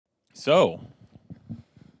So,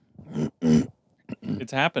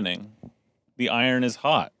 it's happening. The iron is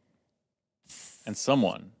hot. And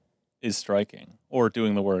someone is striking or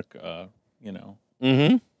doing the work,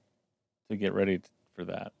 Mm-hmm. to get ready for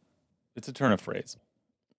that. It's a turn of phrase.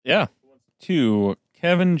 Yeah. To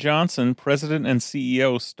Kevin Johnson, President and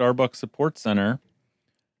CEO, Starbucks Support Center.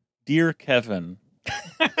 Dear Kevin.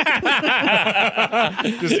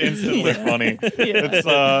 Just instantly funny.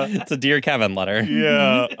 It's a Dear Kevin letter.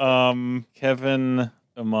 Yeah. Kevin,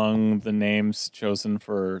 among the names chosen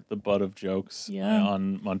for the butt of jokes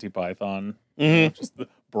on Monty Python. Mm-hmm. Just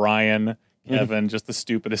Brian, Kevin, just the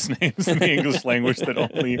stupidest names in the English language that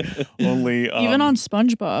only even on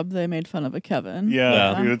SpongeBob they made fun of a Kevin.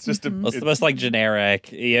 Yeah. Dude, it's just It's the most like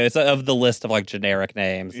generic. Yeah, it's of the list of like generic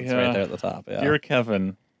names. It's right there at the top. Yeah. Dear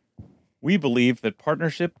Kevin, we believe that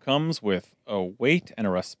partnership comes with a weight and a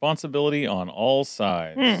responsibility on all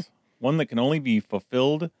sides. One that can only be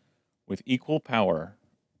fulfilled with equal power.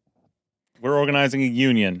 We're organizing a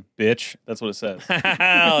union, bitch. That's what it says.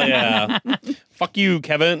 Hell yeah. Fuck you,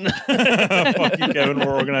 Kevin. Fuck you, Kevin.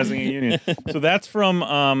 We're organizing a union. So that's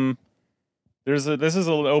from this is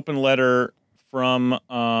an open letter from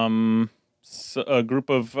a group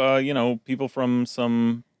of people from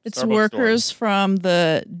some It's Starbucks workers stores. from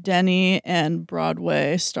the Denny and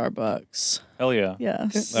Broadway Starbucks. Hell yeah.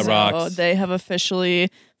 Yes. That So rocks. they have officially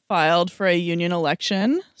filed for a union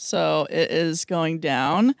election. So it is going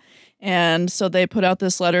down. And so they put out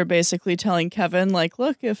this letter basically telling Kevin, like,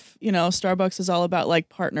 look, if, Starbucks is all about like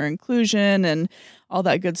partner inclusion and all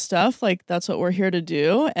that good stuff, like that's what we're here to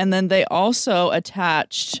do. And then they also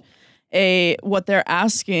attached what they're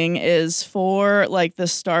asking is for like the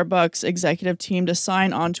Starbucks executive team to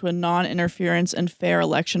sign on to a non-interference and fair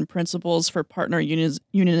election principles for partner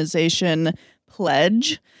unionization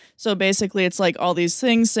pledge. So basically it's like all these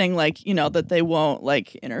things saying like, that they won't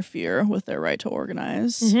like interfere with their right to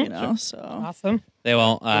organize, so. Awesome. They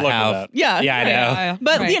won't Good luck with have. that. Yeah. Yeah, I know. Yeah.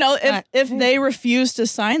 But, Right. if they refuse to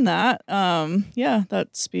sign that, that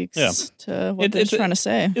speaks to what they're trying to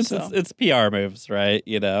say. It's PR moves, right?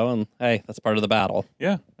 And hey, that's part of the battle.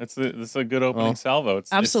 Yeah, that's a good opening salvo.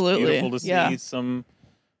 It's Absolutely. It's beautiful to see some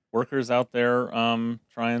workers out there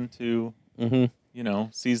trying to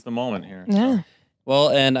seize the moment here. Yeah.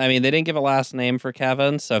 Well, and I mean, they didn't give a last name for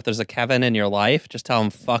Kevin, so if there's a Kevin in your life, just tell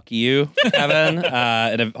him "fuck you, Kevin,"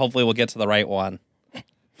 and hopefully we'll get to the right one.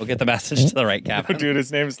 We'll get the message to the right Kevin. Dude,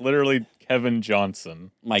 his name is literally Kevin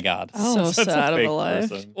Johnson. My God. So That's sad a of fake a life.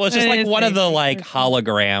 person. Well, it's just It like is one of the fake like person.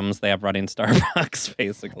 holograms they have running Starbucks,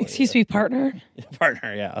 basically. Excuse me, partner.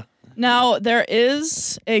 Partner, yeah. Now, there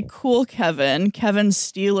is a cool Kevin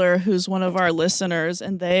Steeler, who's one of our listeners,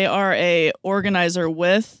 and they are a organizer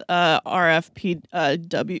with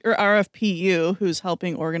RFPU, who's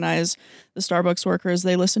helping organize the Starbucks workers.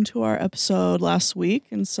 They listened to our episode last week,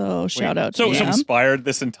 and so shout out to So them. inspired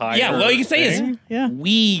this entire Yeah, what you can say thing? is Yeah. we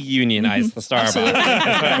unionize the Starbucks.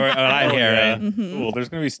 That's what I'm hearing. Cool. There's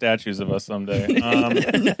going to be statues of us someday.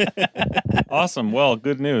 Awesome. Well,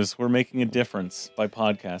 good news. We're making a difference by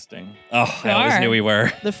podcasting. Oh, I always knew we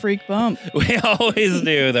were. The freak bump. We always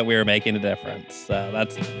knew that we were making a difference. So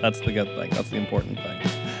that's the good thing. That's the important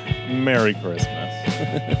thing. Merry Christmas.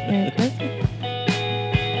 Merry Christmas.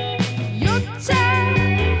 Your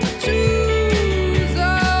tattoos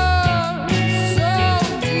are so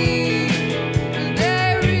deep,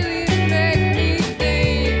 they really make me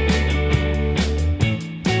think.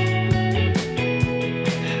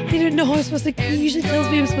 He didn't know I was supposed to. He usually tells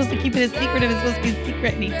me I'm supposed to keep it a secret if it's supposed to be a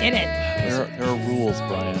secret, and he didn't. There are rules,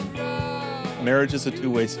 Brian. Marriage is a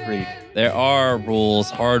two-way street. There are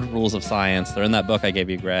rules, hard rules of science. They're in that book I gave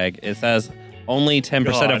you, Greg. It says only 10%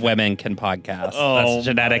 God. of women can podcast. Oh, That's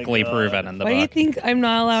genetically my God. proven in the Why do you book. think I'm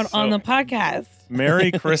not allowed on So- the podcast?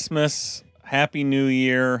 Merry Christmas, Happy New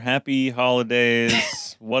Year, Happy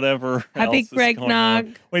Holidays, whatever. Happy else is Greg going on.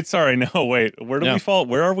 Nog. Wait, sorry, no, wait. Where do No. we fall?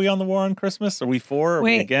 Where are we on the war on Christmas? Are we for? Are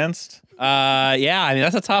we Wait. against? Yeah, I mean,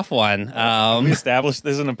 that's a tough one. We established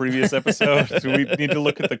this in a previous episode. Do we need to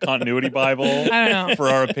look at the continuity Bible I don't know. for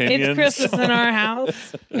our opinions? It's Christmas in our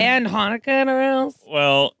house and Hanukkah in our house.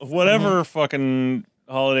 Well, whatever fucking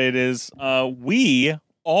holiday it is, we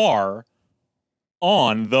are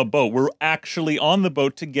on the boat. We're actually on the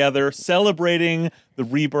boat together, celebrating the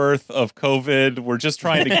rebirth of COVID. We're just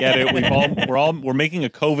trying to get it. We're making a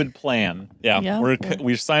COVID plan. Yeah.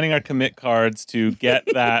 We're signing our commit cards to get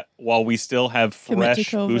that while we still have Commit to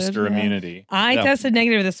fresh COVID, booster yeah. immunity. I Yeah. tested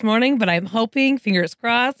negative this morning, but I'm hoping, fingers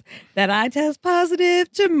crossed, that I test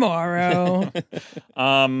positive tomorrow.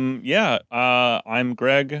 I'm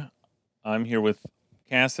Greg. I'm here with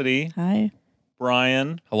Cassidy, Hi.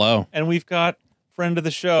 Brian, Hello. and we've got friend of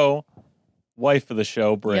the show, wife of the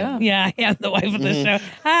show, Bryn. Yeah, I am the wife of the Mhm. show.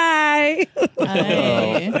 Hi.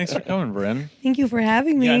 Hi. Oh, thanks for coming, Bryn. Thank you for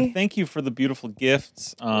having me. Yeah, and thank you for the beautiful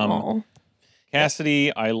gifts. Aw.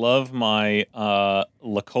 Cassidy, I love my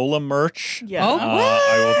Lacola merch. Yeah. Oh, I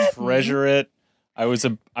what? will treasure it. I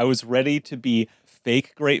was ready to be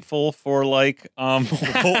fake grateful for like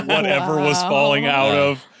whatever was Wow. falling out Yeah.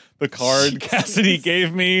 of the card Cassidy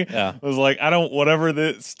gave me. Yeah. I was like, I don't whatever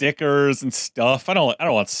the stickers and stuff. I don't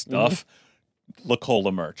want stuff.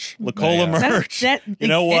 Lacola merch. Lacola Yeah. merch. That You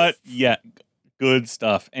know what? exists? Yeah, good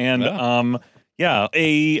stuff. And Yeah.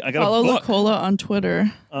 I got Follow a book. Lacola on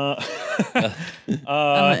Twitter. Uh,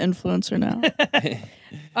 I'm an influencer now.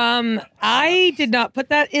 I did not put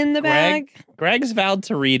that in the bag. Greg's vowed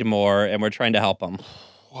to read more, and we're trying to help him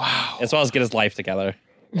wow. as well as get his life together.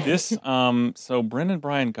 This so Bryn and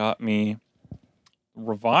Brian got me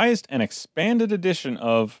revised and expanded edition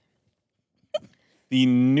of the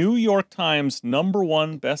New York Times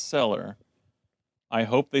 #1 bestseller, I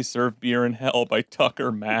Hope They Serve Beer in Hell by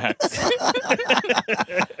Tucker Max.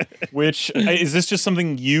 Which is this just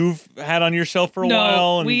something you've had on your shelf for a while?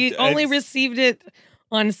 No, and we only it's- received it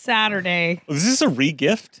on Saturday. Is this a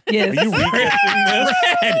re-gift? Yes. Are you re-gifting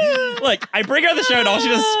this? Look, I bring her on the show and all she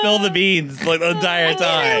does is spill the beans like the entire Yeah,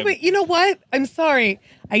 time. but you know what? I'm sorry.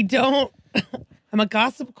 I don't. I'm a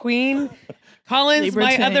gossip queen. Colin's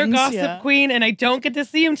my other Libertines, gossip yeah. queen, and I don't get to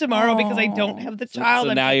see him tomorrow because I don't have the child. So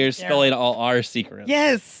I'm now taking you're care spilling of. all our secrets.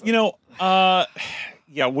 Yes. You know,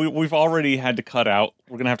 yeah, we've already had to cut out.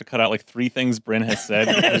 We're gonna have to cut out like 3 things Bryn has said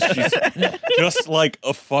because she's just like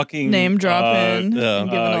a fucking Name dropping yeah. and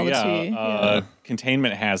giving all the yeah, tea. Yeah.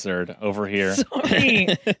 containment hazard over here. Sorry.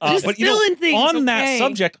 Just But you know, spilling things. on that okay?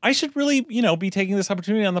 subject, I should really, be taking this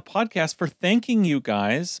opportunity on the podcast for thanking you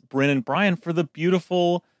guys, Bryn and Brian, for the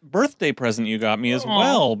beautiful birthday present you got me as Aw.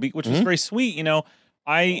 well, which was very sweet. You know,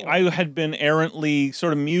 I had been errantly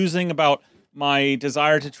sort of musing about my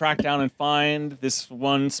desire to track down and find this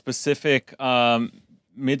one specific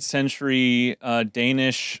mid-century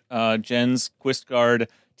Danish Jens Quistgaard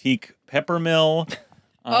teak pepper mill.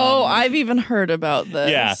 Oh, I've even heard about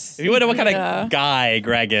this. Yeah. If you wonder what kind Yeah. of guy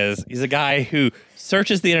Greg is, he's a guy who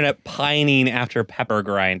searches the internet pining after pepper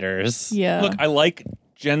grinders. Yeah. Look, I like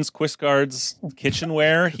Jens Quistgaard's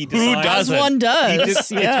kitchenware. He designed, As doesn't? one He does. did,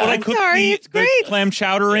 it's what yeah. I cooked Sorry, it's the great. clam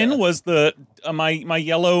chowder in was the my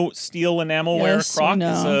yellow steel enamelware Yes, crock we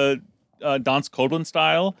is know. a Dansk Coldwin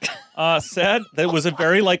style set that was a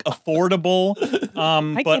very like affordable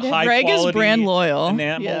but get it. high Greg is quality brand loyal.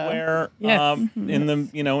 enamelware Yes. in the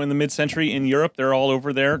in the mid-century in Europe. They're all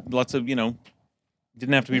over there. Lots of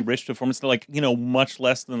didn't have to be rich to afford. It's like much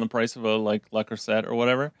less than the price of a like Le Creuset or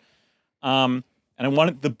whatever. And I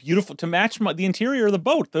wanted the beautiful to match the interior of the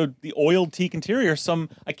boat, the oiled teak interior.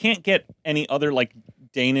 I can't get any other like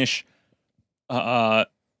Danish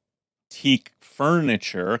teak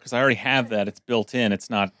furniture because I already have that. It's built in. It's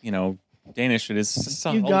not Danish. It's a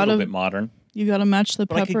You little gotta- bit modern. You got to match the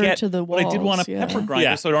But I could pepper get. to the But walls. I did want a yeah. pepper grinder,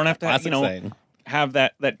 Yeah. so I don't have to have, Classic saying. have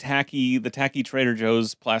the tacky Trader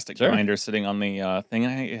Joe's plastic Sure. grinder sitting on the thing.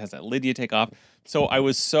 It has that lid you take off. So I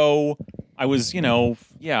was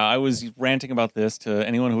ranting about this to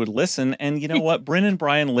anyone who would listen. And you know what? Bryn and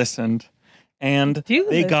Brian listened, and Do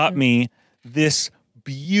they got listen. me this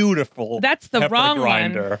beautiful That's the pepper wrong one.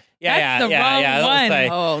 grinder. That's the wrong I was gonna one. say,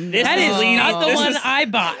 Oh, no. This That is leading- not the this one is I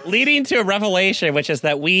bought. leading to a revelation, which is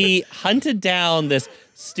that we hunted down this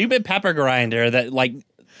stupid pepper grinder that, like,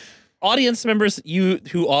 audience members, you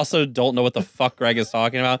who also don't know what the fuck Greg is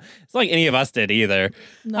talking about, it's not like any of us did either.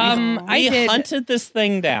 No. I We did. hunted this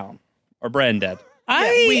thing down, or Bren did.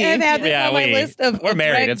 I we- have had this Yeah, on my we. list of We're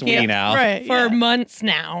married. Greg It's we gifts now. right. for yeah. months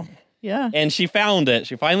now. Yeah. And she found it.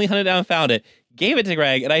 She finally hunted down and found it. Gave it to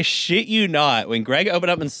Greg, and I shit you not, when Greg opened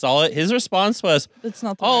up and saw it, his response was, That's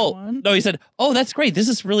not the "Oh right one. no!" He said, "Oh, that's great. This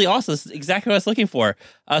is really awesome. This is exactly what I was looking for.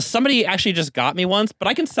 Somebody actually just got me once, but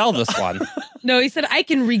I can sell this one. No, he said I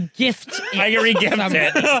can regift it. I can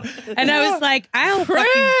regift it." And I was like, I'll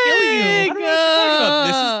fucking kill you.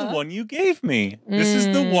 This is the one you gave me. This is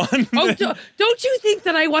the one. Oh, that- don't you think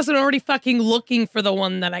that I wasn't already fucking looking for the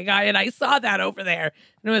one that I got, and I saw that over there,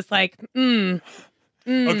 and it was like,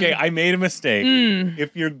 Okay, I made a mistake.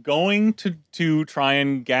 If you're going to try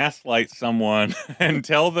and gaslight someone and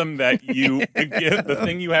tell them that the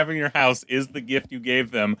thing you have in your house is the gift you gave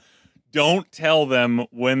them, don't tell them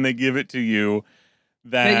when they give it to you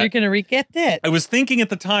that you're gonna regift it. I was thinking at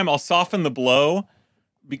the time I'll soften the blow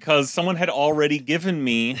because someone had already given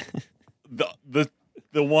me the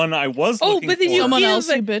one I was Oh, looking but then for. you Someone give, else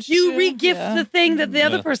you bitched you to? regift Yeah. the thing that the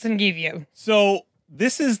other person gave you. So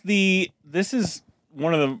this is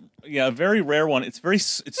one of the a very rare one. It's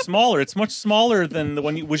it's smaller. It's much smaller than the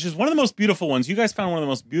one, which is one of the most beautiful ones. You guys found one of the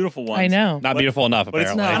most beautiful ones. I know. Not beautiful enough, But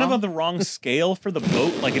it's apparently. kind of on the wrong scale for the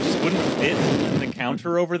boat. Like, it just wouldn't fit in the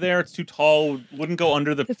counter over there. It's too tall. Wouldn't go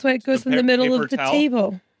under the That's why it goes in the middle paper of the towel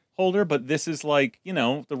table. holder. But this is like,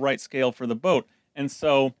 the right scale for the boat. And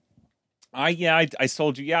so I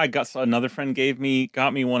sold you. Yeah, I got another friend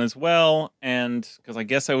got me one as well. And because I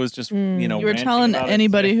guess I was just, You were ranting telling about it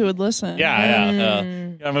anybody today. who would listen.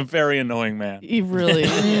 Yeah. I'm a very annoying man. You really.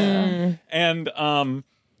 Yeah.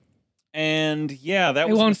 And yeah, that I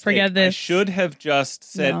was a won't mistake. forget I this. should have just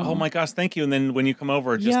said, No. "Oh my gosh, thank you," and then when you come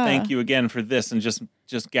over, just Yeah. thank you again for this, and just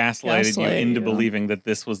gaslighted you Gaslight into you. believing that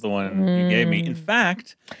this was the one you gave me. In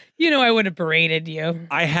fact, I would have berated you.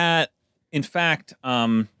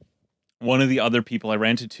 one of the other people I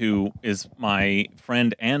ran into is my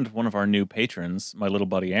friend and one of our new patrons, my little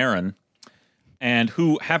buddy Aaron, and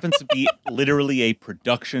who happens to be literally a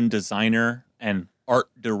production designer and art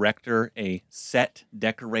director, a set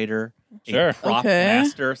decorator, Sure. a prop Okay.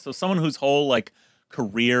 master. So someone whose whole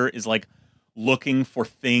career is looking for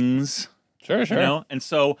things, Sure. And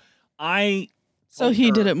so I So told he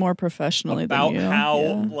her did it more professionally about than you. how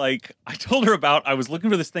Yeah. I told her about I was looking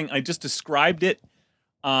for this thing. I just described it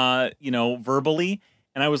verbally,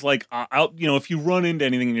 and I was like, if you run into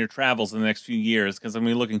anything in your travels in the next few years, because I'm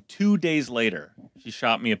gonna be looking 2 days later, she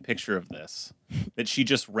shot me a picture of this that she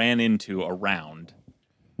just ran into around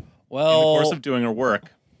in the Well, course of doing her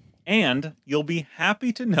work. And you'll be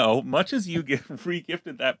happy to know, much as you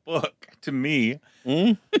re-gifted that book to me,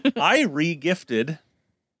 I re-gifted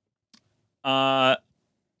Bitch,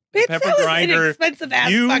 pepper that was grinder. an expensive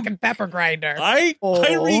ass You- fucking pepper grinder. I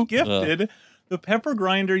Oh. re-gifted the pepper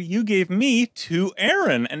grinder you gave me to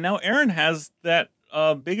Aaron, and now Aaron has that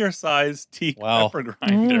bigger size teak Wow. pepper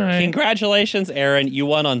grinder. All right. congratulations, Aaron. You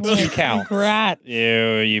won on 2 counts. Congrats.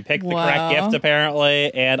 You picked the correct Wow. gift,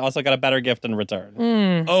 apparently, and also got a better gift in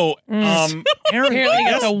return. Oh, Aaron, Apparently I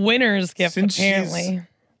got guess the winner's gift, since she's- apparently.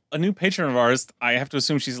 a new patron of ours, I have to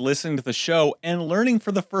assume she's listening to the show and learning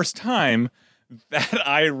for the first time that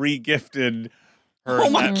I re-gifted her. Oh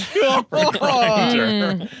my that pepper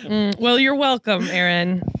grinder. Well, you're welcome,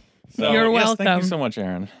 Aaron. So, You're yes, Thank welcome. you so much,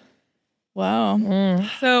 Aaron. Wow.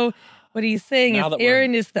 So what he's saying Now is that we're-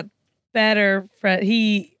 Aaron is the better friend.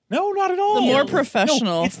 No, not at all. The more No,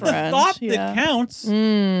 professional it's friend, the thought yeah. that counts,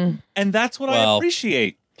 Mm. and that's what I Well,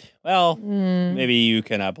 appreciate. Well, maybe you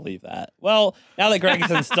cannot believe that. Well, now that Greg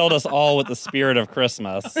has instilled us all with the spirit of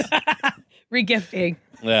Christmas, Regifting.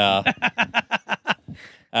 yeah.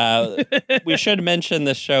 We should mention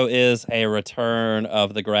this show is a return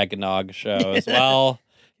of the Greg Nog show as well.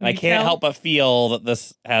 And I You can't tell? help but feel that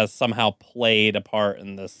this has somehow played a part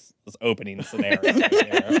in this opening scenario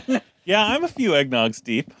here. Yeah, I'm a few eggnogs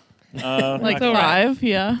deep. Like all right. 5,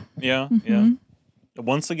 yeah. yeah.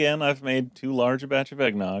 Once again, I've made too large a batch of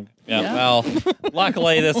eggnog. Yeah, Yeah. well,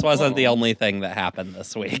 luckily this wasn't the only thing that happened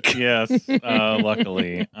this week. Yes,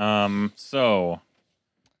 luckily. So,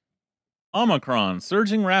 Omicron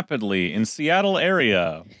surging rapidly in Seattle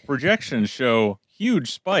area. Projections show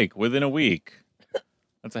huge spike within a week.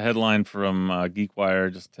 That's a headline from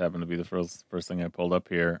GeekWire. Just happened to be the first thing I pulled up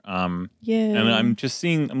here. Yeah. And I'm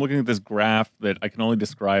looking at this graph that I can only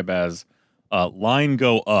describe as line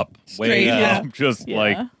go up, way Straight up, up. just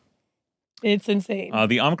like It's insane.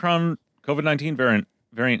 the Omicron COVID-19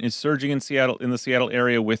 variant is surging in the Seattle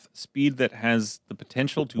area with speed that has the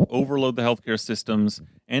potential to overload the healthcare systems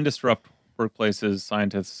and disrupt workplaces,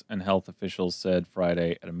 scientists and health officials said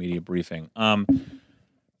Friday at a media briefing.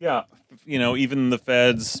 Yeah, even the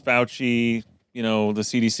feds, Fauci, the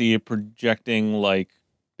CDC are projecting like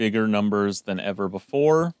bigger numbers than ever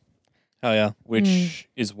before, Oh yeah. which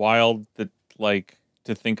is wild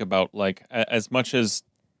to think about, as much as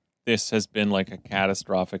this has been like a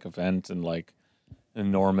catastrophic event and like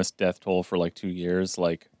enormous death toll for 2 years,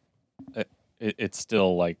 it's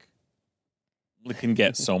still it can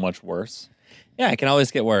get so much worse. Yeah, it can always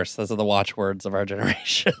get worse. Those are the watchwords of our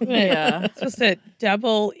generation. Yeah. It's supposed to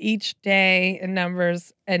double each day in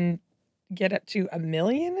numbers and get up to 1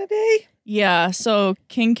 million a day. Yeah, so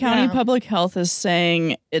King County Yeah. Public Health is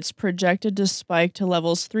saying it's projected to spike to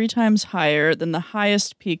levels 3 times higher than the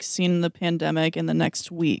highest peak seen in the pandemic in the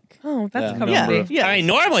next week. Oh, that's Yeah. coming. Yeah, big. yeah. I mean,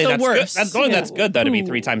 normally So that's worse. good. That's Yeah. good though to be Ooh.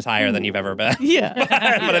 3 times higher than you've ever been. Yeah.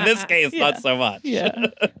 But in this case, Yeah. not so much. Yeah.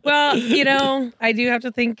 Well, I do have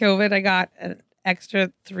to thank COVID. I got an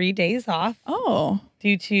extra 3 days off Oh.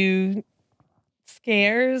 due to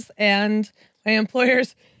scares and my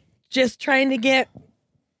employers just trying to get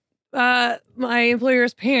my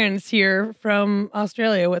employer's parents here from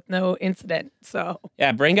Australia with no incident. So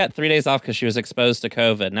Yeah, Brain got 3 days off because she was exposed to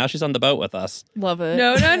COVID. Now she's on the boat with us. Love it.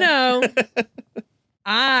 no.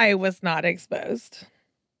 I was not exposed.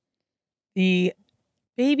 The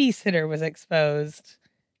babysitter was exposed,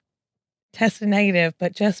 tested negative,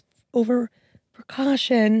 but just over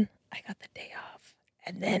precaution, I got the day off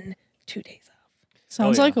and then 2 days off.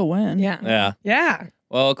 Sounds Oh, yeah. like a win. Yeah. Yeah.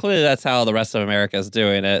 Well, clearly that's how the rest of America is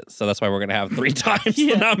doing it. So that's why we're going to have 3 times the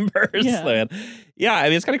Yeah. numbers. Yeah. Man. Yeah, I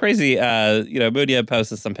mean, it's kind of crazy. Mudia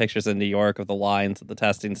posted some pictures in New York of the lines at the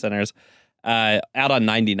testing centers. Out on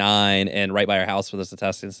 99 and right by our house where there's a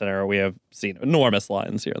testing center, we have seen enormous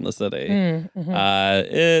lines here in the city.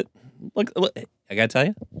 It look, I gotta tell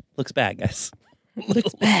you, looks bad, guys.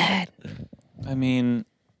 Looks bad. I mean,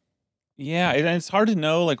 yeah, it's hard to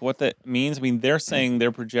know like what that means. I mean, they're saying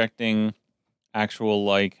they're projecting actual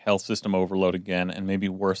like health system overload again, and maybe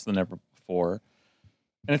worse than ever before.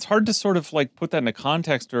 And it's hard to sort of like put that into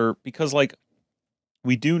context, or because like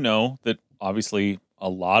we do know that obviously a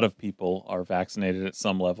lot of people are vaccinated at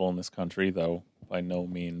some level in this country, though by no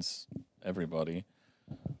means everybody.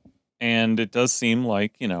 And it does seem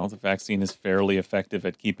like, you know, the vaccine is fairly effective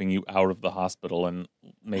at keeping you out of the hospital and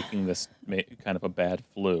making this kind of a bad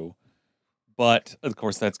flu. But, of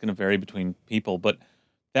course, that's going to vary between people. But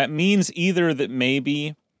that means either that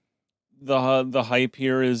maybe the hype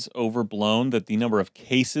here is overblown, that the number of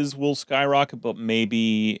cases will skyrocket, but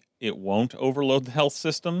maybe it won't overload the health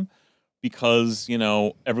system because, you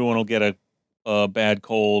know, everyone will get a bad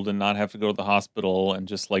cold and not have to go to the hospital and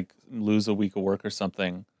just, like, lose a week of work or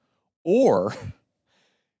something. Or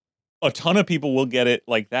a ton of people will get it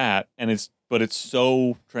like that, but it's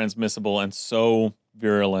so transmissible and so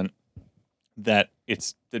virulent that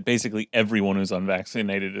basically everyone who's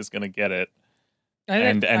unvaccinated is going to get it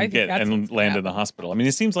and land in the hospital. I mean,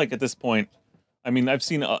 it seems like at this point, I mean, I've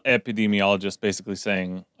seen epidemiologists basically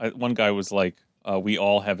saying, one guy was like, we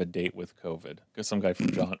all have a date with COVID, because some guy from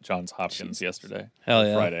Johns Hopkins yesterday, Hell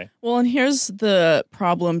yeah. Friday. Well, and here's the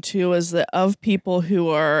problem too, is that of people who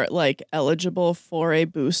are like eligible for a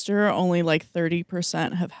booster, only like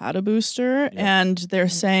 30% have had a booster. And they're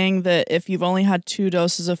saying that if you've only had 2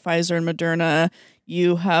 doses of Pfizer and Moderna,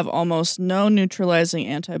 you have almost no neutralizing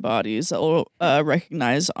antibodies that will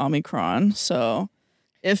recognize Omicron. So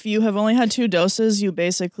if you have only had 2 doses, you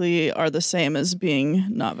basically are the same as being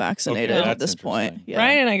not vaccinated Okay, at this that's point. interesting. Yeah.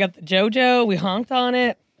 Ryan and I got the JoJo. We honked on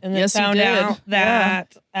it and then Yes, you found did. out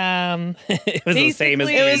that It was the same as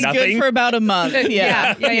Basically, doing It was nothing. good for about a month.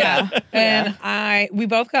 Yeah. yeah. And we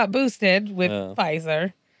both got boosted with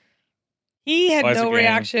Pfizer. He had Pfizer no gang.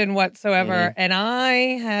 reaction whatsoever, and I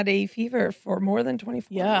had a fever for more than 24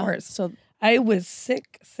 Yeah. hours. So I was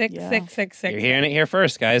sick. Yeah. You're hearing it here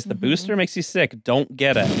first, guys. The booster makes you sick. Don't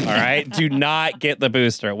get it. All right. Do not get the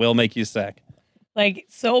booster. It will make you sick. Like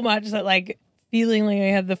so much that like feeling like I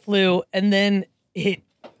had the flu, and then it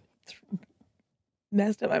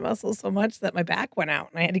messed up my muscles so much that my back went out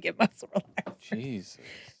and I had to get muscle relaxers. Jeez.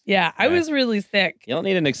 Yeah, I Right. was really sick. You don't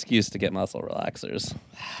need an excuse to get muscle relaxers.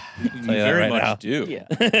 You tell you that very right much now. do. yeah.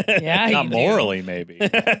 Yeah, Not you do. morally, maybe.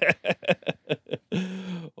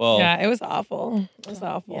 Well, Yeah, it was awful. It was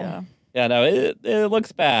awful. Yeah. no, it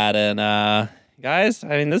looks bad. And guys,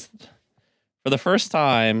 I mean, this for the first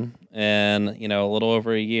time in, a little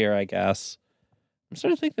over a year, I guess, I'm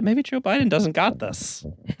starting to think that maybe Joe Biden doesn't got this.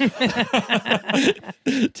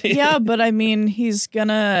 Yeah, but I mean, he's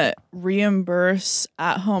gonna reimburse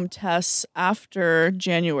at-home tests after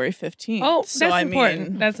January 15th. Oh, so that's I important.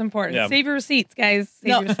 mean, That's important. Yeah. Save your receipts, guys. Save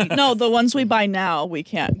no, your receipts. no, the ones we buy now we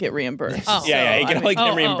can't get reimbursed. Oh. Yeah, you So, can I only mean,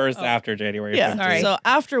 get reimbursed after January 15th. Sorry. So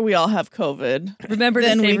after we all have COVID, Remember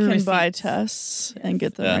then to we save your can receipts. buy tests and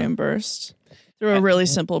get them Yeah. reimbursed through a really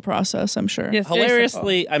simple process. I'm sure. Yes, very simple.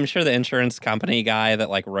 Hilariously, I'm sure the insurance company guy that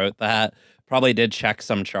wrote that probably did check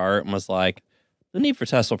some chart and was like, the need for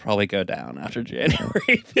tests will probably go down after January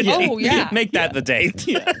 15th. Oh, yeah. Make that the date.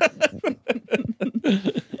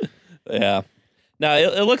 Yeah. No,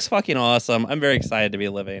 it looks fucking awesome. I'm very excited to be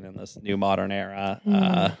living in this new modern era.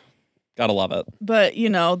 Gotta love it. But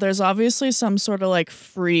there's obviously some sort of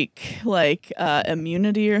freak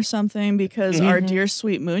immunity or something, because our dear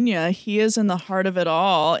sweet Munya, he is in the heart of it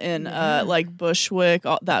all in Bushwick,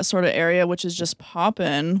 that sort of area, which is just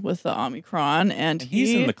popping with the Omicron, and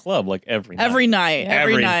He's in the club every night. every night.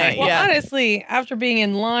 Every night. Well, yeah. honestly, after being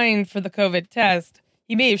in line for the COVID test,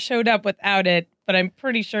 He may have showed up without it, but I'm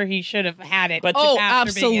pretty sure he should have had it. But- Oh,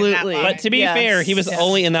 after being in that absolutely. line. But to be Yes. fair, he was Yeah.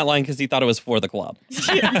 only in that line because he thought it was for the club.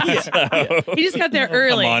 So- He just got there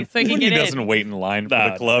early, Come on. so he He could get doesn't in. wait in line for No,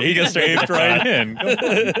 the club. He just waved right in. Come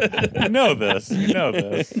on. You know this. You know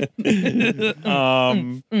this.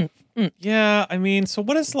 Yeah, I mean, so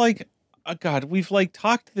what is like, God, we've like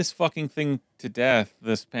talked this fucking thing to death,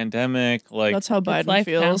 this pandemic. Like, That's how Biden life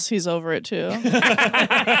now. feels. He's over it too.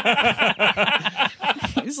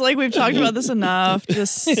 He's like, we've talked about this enough.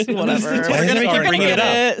 Just whatever. Why We're does gonna it keep keep bringing bringing it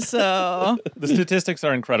up? it. So the statistics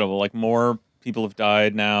are incredible. Like, more people have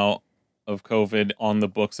died now of COVID on the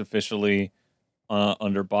books officially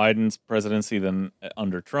under Biden's presidency than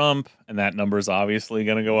under Trump, and that number is obviously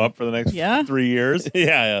going to go up for the next Yeah. 3 years.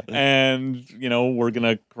 yeah. And we're going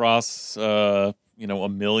to cross 1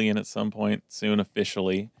 million at some point soon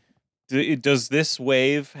officially. Does this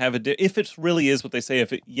wave have if it really is what they say,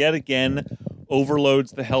 if it yet again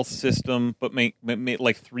overloads the health system but make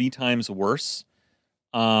like 3 times worse,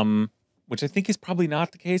 which I think is probably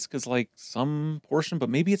not the case, because like some portion, but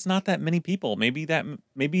maybe it's not that many people. Maybe the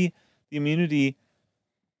immunity,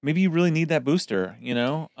 maybe you really need that booster,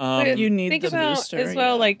 But You need think the about booster, as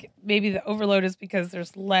well. yeah. Like maybe the overload is because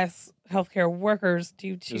there's less healthcare workers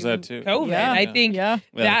due to There's that too. COVID. Yeah. I think yeah,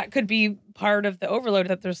 that could be part of the overload,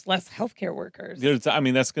 that there's less healthcare workers. I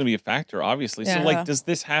mean, that's going to be a factor, obviously. So, Yeah. like, does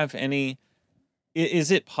this have any?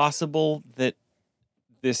 Is it possible that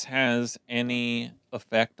this has any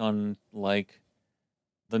effect on like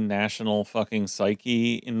the national fucking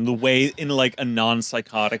psyche in like a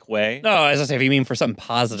non-psychotic way? No, as I say, if you mean for something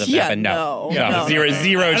positive to Yeah, happen, no. no, zero no, no.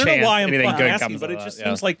 zero I don't chance know why I'm anything fucking good asking, comes but of it that, just yeah.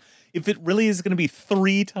 seems like if it really is going to be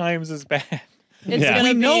 3 times as bad. it's Yeah. gonna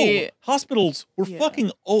We know be. hospitals were Yeah.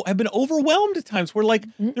 fucking have been overwhelmed at times. Where like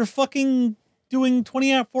Mhm. they're fucking doing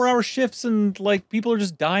 24-hour shifts, and like people are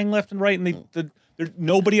just dying left and right, and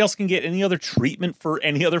nobody else can get any other treatment for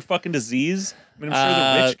any other fucking disease. I mean, I'm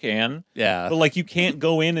sure the rich can, Yeah. but like you can't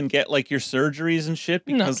go in and get like your surgeries and shit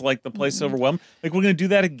No. because like the place is overwhelmed. Like we're gonna do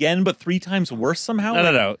that again, but 3 times worse somehow.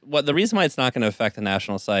 No. What the reason why it's not going to affect the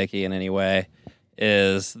national psyche in any way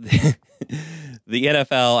is the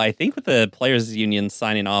NFL, I think with the players union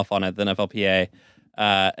signing off on it, the NFLPA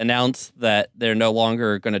announced that they're no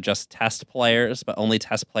longer going to just test players, but only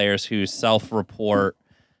test players who self-report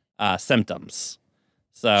symptoms.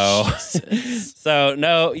 So,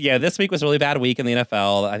 this week was a really bad week in the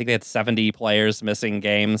NFL. I think they had 70 players missing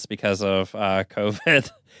games because of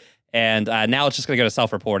COVID. And now it's just going to go to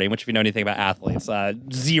self-reporting, which if you know anything about athletes,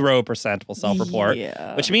 0% will self-report.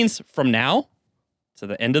 Yeah. Which means from now to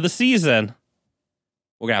the end of the season,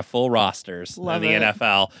 we're going to have full rosters Love in the it.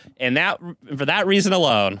 NFL. And for that reason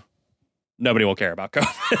alone, nobody will care about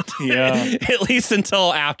COVID. Yeah. At least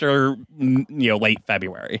until after late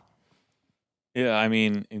February. Yeah, I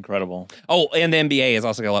mean, incredible. Oh, and the NBA is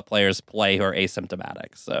also going to let players play who are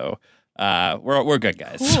asymptomatic. So we're good,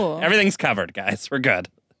 guys. Cool. Everything's covered, guys. We're good.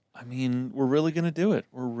 I mean, we're really gonna do it.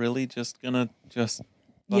 We're really just gonna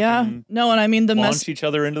Yeah. fucking No, and I mean launch each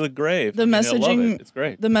other into the grave. the I mean, I love messaging- it. It's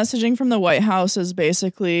great. the messaging from the White House is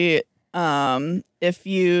basically if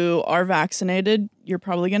you are vaccinated, you're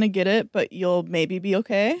probably going to get it, but you'll maybe be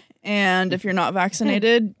okay. And if you're not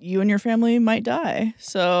vaccinated, you and your family might die.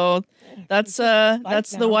 So that's the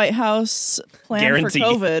now. White House plan Guarantee. for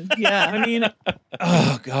COVID. Yeah. I mean,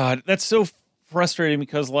 oh god, that's so frustrating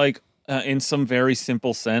because, like, in some very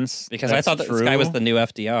simple sense, Because I that's thought that true. this guy was the new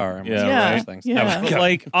FDR. and was Yeah, one of right. those things. Yeah. No, But,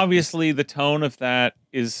 like, obviously, the tone of that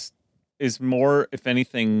is more, if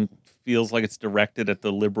anything, feels like it's directed at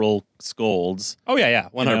the liberal scolds. Oh, yeah.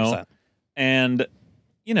 100%. And,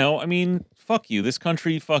 I mean, fuck you. This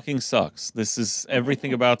country fucking sucks. This is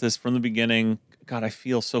everything about this from the beginning. God, I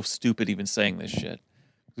feel so stupid even saying this shit.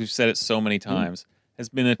 We've said it so many times. Has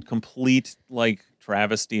been a complete, like,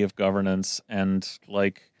 travesty of governance. And,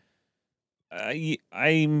 like, I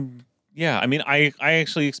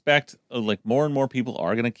actually expect like more and more people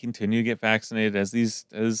are going to continue to get vaccinated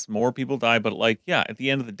as more people die. But like, yeah, at the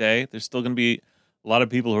end of the day, there's still going to be a lot of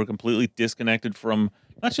people who are completely disconnected from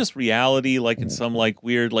not just reality, like in some like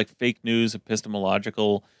weird, like fake news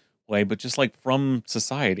epistemological way, but just like from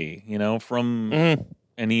society, from Mhm.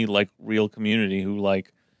 any like real community who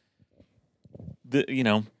like,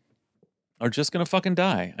 are just going to fucking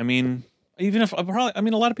die. I mean, even if a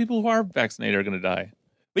lot of people who are vaccinated are going to die.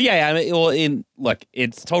 But yeah, I mean, look,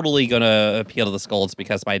 it's totally going to appeal to the scolds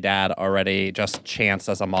because my dad already just chants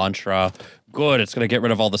as a mantra, good, it's going to get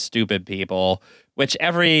rid of all the stupid people, which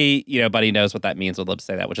every, buddy knows what that means when libs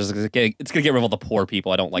say that, which is it's going to get rid of all the poor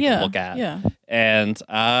people I don't like yeah. to look at. Yeah. And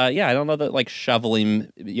I don't know that like shoveling,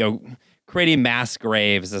 creating mass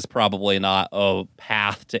graves is probably not a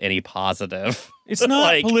path to any positive. It's not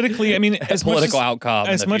like, politically. I mean, as much political as, outcome.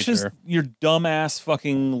 as in the much as future. your dumbass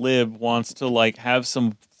fucking lib wants to like have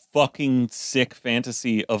some fucking sick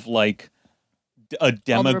fantasy of like a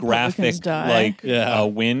All the Republicans demographic die. like Yeah.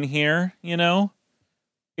 win here, you know,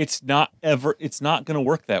 it's not going to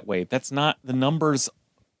work that way. That's not the numbers.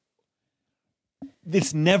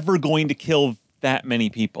 It's never going to kill that many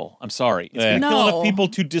people. I'm sorry. It's going to kill enough No. people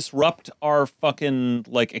to disrupt our fucking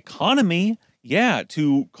like economy. Yeah,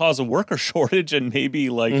 to cause a worker shortage and maybe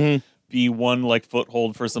like Mhm. be one like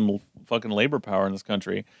foothold for some fucking labor power in this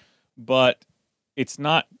country. But it's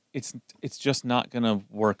not. It's just not going to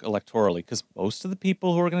work electorally because most of the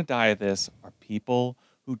people who are going to die of this are people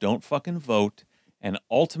who don't fucking vote. And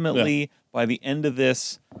ultimately, by the end of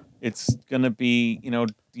this, it's going to be, you know,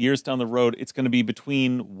 years down the road, it's going to be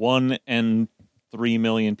between 1 and 3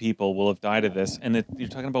 million people will have died of this. And you're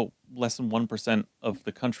talking about less than 1% of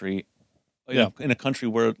the country, you know, in a country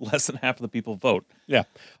where less than half of the people vote. Yeah.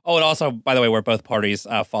 Oh, and also, by the way, where both parties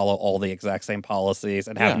follow all the exact same policies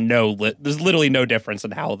and have Yeah. there's literally no difference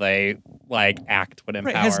in how they like act when in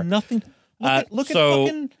Right, it power. has nothing. Look at so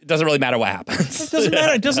fucking. it doesn't really matter what happens. It doesn't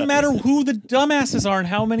matter. It doesn't matter who the dumbasses are and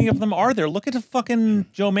how many of them are there. Look at the fucking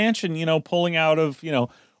Joe Manchin, you know, pulling out of, you know,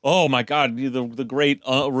 oh my God, the great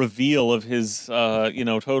reveal of his, you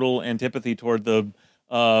know, total antipathy toward the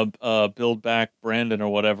Build Back Brandon or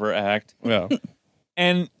whatever act. Yeah.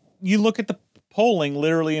 And you look at the polling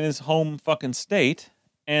literally in his home fucking state,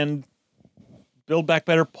 and Build Back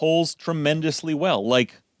Better polls tremendously well,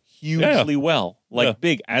 like hugely well, like Yeah.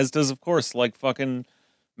 big, as does, of course, like fucking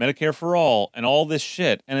Medicare for All and all this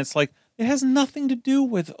shit. And it's like, it has nothing to do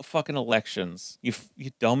with fucking elections, you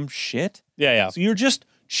dumb shit. Yeah, yeah. So you're just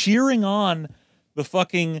cheering on the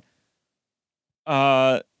fucking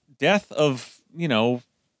death of, you know,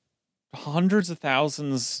 hundreds of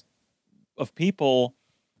thousands of people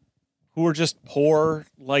who are just poor,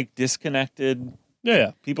 like disconnected, Yeah,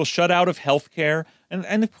 yeah. people shut out of healthcare.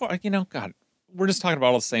 And of course, you know, God, we're just talking about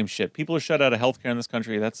all the same shit. People are shut out of healthcare in this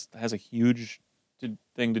country. That has a huge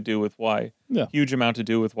thing to do with why, huge amount to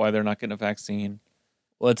do with why they're not getting a vaccine.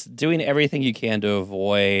 Well, it's doing everything you can to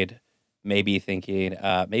avoid maybe thinking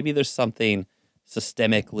maybe there's something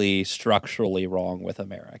systemically, structurally wrong with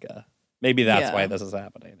America. Maybe that's Yeah. why this is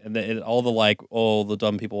happening. And all the like, oh, the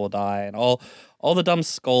dumb people will die, and all the dumb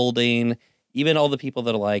scolding, even all the people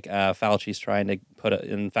that are like Fauci's trying to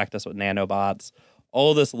infect us with nanobots.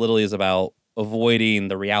 All this literally is about avoiding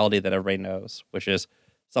the reality that everybody knows, which is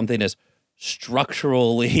something is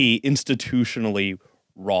structurally, institutionally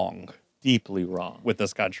wrong Deeply wrong. with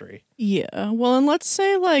this country. Yeah. Well, and let's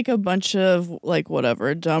say like a bunch of like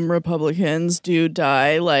whatever dumb Republicans do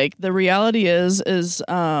die. Like the reality is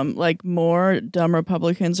like more dumb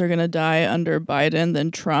Republicans are gonna die under Biden than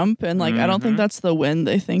Trump, and like I don't think that's the win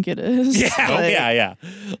they think it is. Yeah, Like, yeah.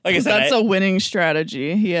 Like I said, that's a winning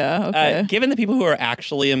strategy. Yeah. Okay. given the people who are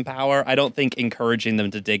actually in power, I don't think encouraging them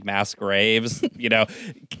to dig mass graves, you know,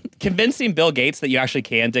 convincing Bill Gates that you actually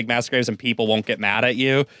can dig mass graves and people won't get mad at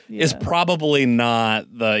you is Yeah. probably not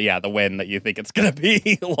the win that you think it's going to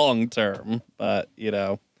be long term. But, you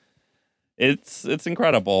know, it's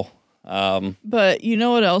incredible. But you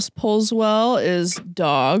know what else pulls well is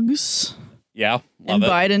dogs. Yeah, And love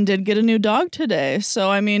it. Biden did get a new dog today. So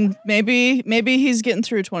I mean, maybe he's getting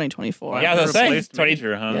through 2024. Yeah, I was gonna say, Replaced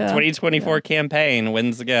Major, huh? Yeah. 2024 campaign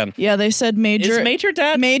wins again. Yeah, they said Major Is Major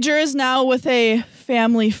dead? Major is now with a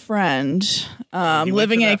family friend, He went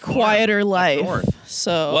living to a that farm quieter up life. north.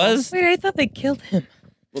 So Was Wait, I thought they killed him.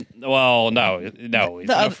 well, no, he's The on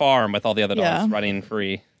a other- farm with all the other dogs Yeah. running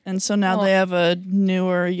free. and so now Well- they have a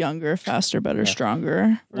newer, younger, faster, better,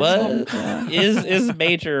 stronger. What is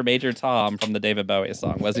Major Tom from the David Bowie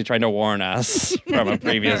song? Was he trying to warn us from a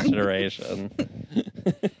previous generation?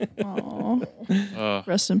 Aw.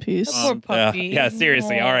 Rest in peace. Poor Yeah, puppy. yeah,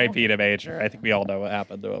 seriously, Aw. R.I.P. to Major. I think we all know what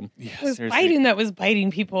happened to him. Yeah, It was seriously. Biden that was biting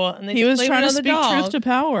people, and they He was blamed trying it to on the speak dog. truth to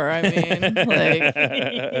power. I mean,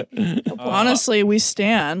 like honestly, we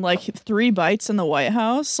stand like 3 bites in the White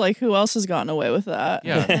House. Like who else has gotten away with that?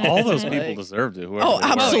 Yeah, all those people Like- deserved it. whoever Oh, they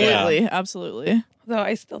were. absolutely, absolutely. Though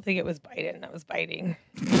I still think it was Biden that was biting.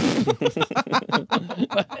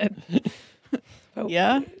 But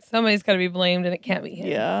Yeah, somebody's got to be blamed, and it can't be him.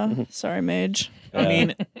 yeah. Sorry, Mage. I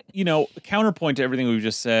mean, you know, counterpoint to everything we've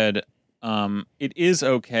just said, it is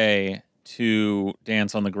okay to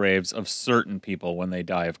dance on the graves of certain people when they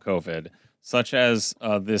die of COVID, such as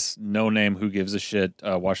this no-name who gives a shit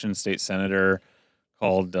Washington State Senator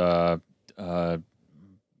called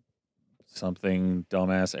something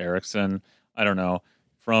dumbass Erickson. I don't know.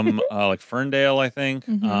 from like Ferndale, I think.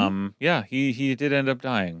 Mhm. Yeah, he did end up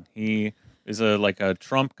dying. He is a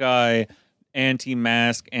Trump guy,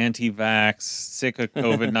 anti-mask, anti-vax, sick of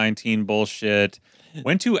COVID-19 bullshit.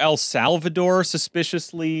 Went to El Salvador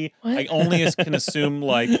suspiciously. What? I only can assume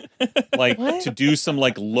like What? to do some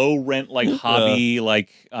like low rent like hobby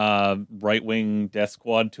right wing death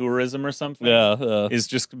squad tourism or something. Yeah. Is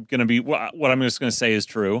just going to be what I'm just going to say is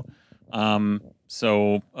true.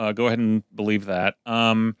 So go ahead and believe that.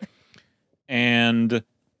 And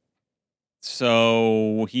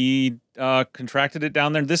so he contracted it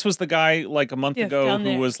down there. This was the guy like a month Yes, ago down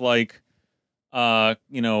who there. was like,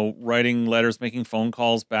 writing letters, making phone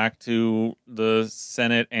calls back to the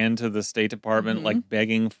Senate and to the State Department, Mhm. like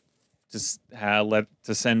begging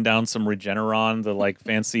to send down some Regeneron, the like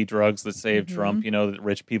fancy drugs that save Mhm. Trump, that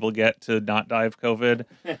rich people get to not die of COVID.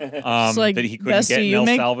 It's like, That he couldn't Bessie, get in you El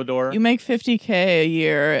make- Salvador. You make $50K a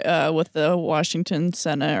year with the Washington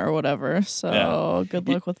Senate or whatever. So good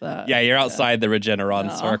luck with that. Yeah, you're outside the Regeneron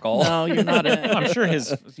No. circle. No, you're not in. I'm sure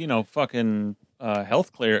his, fucking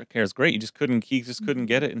health care is great. He just couldn't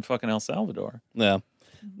get it in fucking El Salvador. Yeah.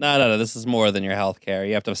 No. This is more than your health care.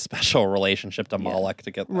 You have to have a special relationship to Moloch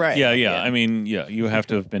to get that. Right. Yeah. Yeah. I mean, you have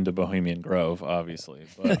to have been to Bohemian Grove, obviously.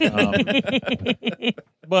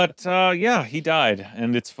 But, yeah, he died,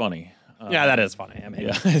 and it's funny. Yeah, that is funny. I mean,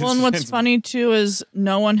 Yeah. Well, and what's It's- funny too is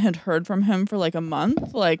no one had heard from him for like a month.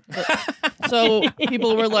 So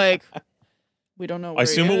people were like, "We don't know." I Where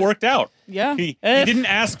assume he it is." worked out. Yeah. He If- didn't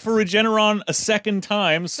ask for Regeneron a second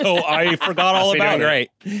time, so I forgot all must be about doing it.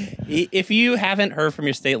 great. If you haven't heard from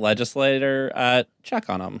your state legislator, check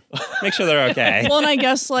on them. Make sure they're okay. Well, and I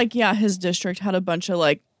guess his district had a bunch of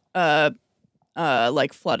like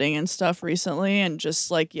flooding and stuff recently, and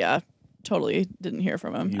just totally didn't hear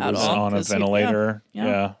from him He at was all. on a 'cause ventilator.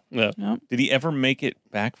 Yeah. Yeah. Yeah. Did he ever make it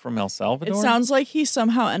back from El It Salvador? sounds like he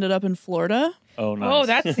somehow ended up in Florida. Oh, nice. Oh,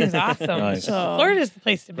 that seems awesome. Nice. So Florida's the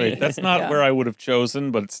place to be. Great. That's not Yeah. where I would have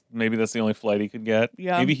chosen, but maybe that's the only flight he could get.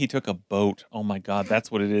 Yeah. Maybe he took a boat. Oh my God,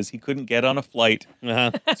 that's what it is. He couldn't get on a flight,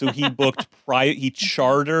 Uh-huh. so he booked he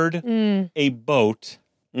chartered Mm. a boat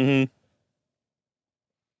Mm-hmm.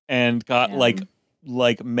 and got Yeah.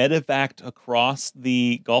 like medevaced across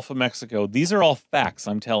the Gulf of Mexico. These are all facts,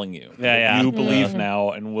 I'm telling you. Yeah, that yeah. You believe Mhm.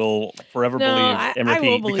 now and will forever No, believe and I repeat,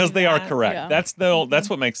 will believe because they are that. correct. Yeah. That's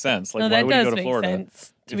what makes sense. Like No, why that would he does go to make Florida?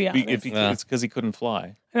 sense, to be If honest. Yeah. it's because he couldn't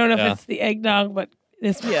fly. I don't know Yeah. if it's the eggnog, but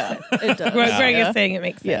this makes Yeah, sense. it does. What Greg Yeah. is saying, it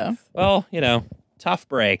makes sense. Yeah. Well, tough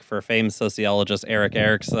break for famed sociologist Eric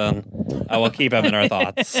Erickson. I will keep him in our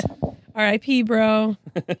thoughts. R.I.P., bro.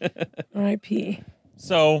 R.I.P.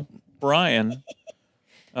 So, Brian,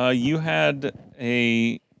 you had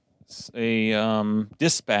a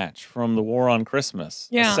dispatch from the War on Christmas.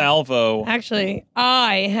 Yeah. A salvo. Actually,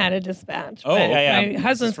 I had a dispatch. Oh, but yeah. My This is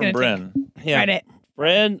husband's from going to Bryn. take Yeah. credit.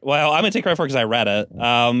 Bryn, well, I'm going to take credit for it because I read it.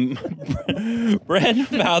 Bryn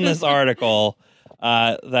found this article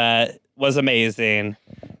that was amazing.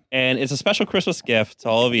 And it's a special Christmas gift to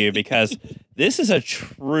all of you because this is a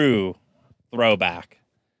true throwback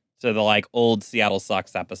to the old Seattle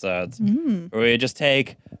Sucks episodes. Mm. Where we just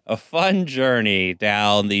take a fun journey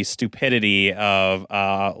down the stupidity of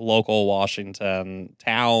local Washington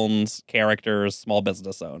towns, characters, small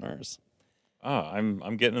business owners.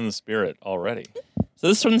 I'm getting in the spirit already. So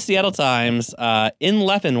this is from the Seattle Times. In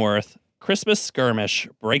Leavenworth, Christmas skirmish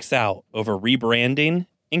breaks out over rebranding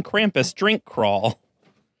and Krampus drink crawl.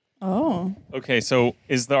 Oh. Okay, so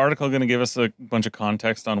is the article going to give us a bunch of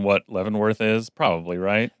context on what Leavenworth is? Probably,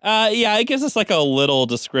 right? Yeah, it gives us a little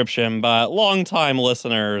description, but longtime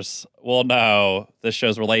listeners will know this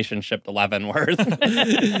show's relationship to Leavenworth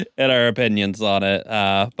and our opinions on it.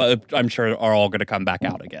 But I'm sure are all going to come back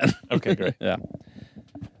out again. Okay, great. Yeah.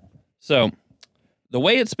 So, the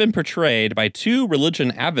way it's been portrayed by two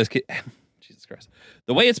religion advocacy Jesus Christ.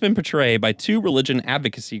 The way it's been portrayed by two religion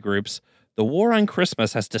advocacy groups, the war on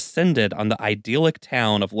Christmas has descended on the idyllic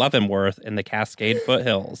town of Leavenworth in the Cascade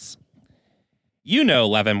foothills. You know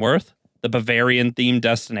Leavenworth, the Bavarian-themed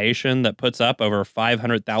destination that puts up over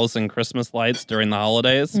 500,000 Christmas lights during the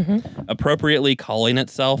holidays, appropriately calling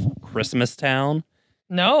itself Christmas Town.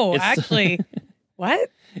 No, It's- actually. What?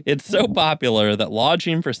 It's so popular that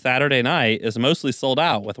lodging for Saturday night is mostly sold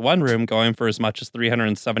out, with one room going for as much as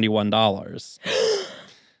 $371.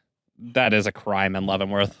 That is a crime in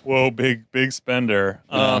Leavenworth. Whoa, big spender.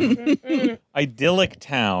 Idyllic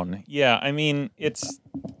town. Yeah, I mean, it's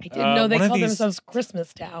I didn't know they one of called these- themselves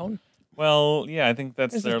Christmas Town. well, yeah, I think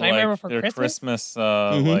that's This is their Nightmare Before their Christmas? Christmas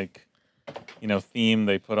theme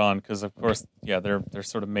they put on because of course, yeah, they're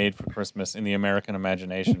sort of made for Christmas in the American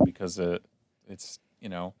imagination because it's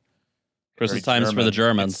Christmas very times for the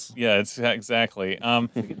German. Germans. It's exactly.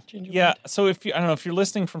 Yeah, so if you, I don't know if you're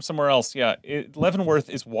listening from somewhere else, Leavenworth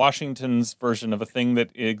is Washington's version of a thing that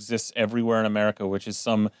exists everywhere in America, which is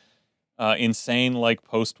some insane like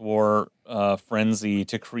post-war frenzy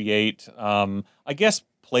to create, I guess,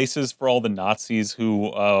 places for all the Nazis who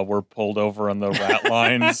were pulled over on the rat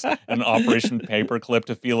lines and Operation Paperclip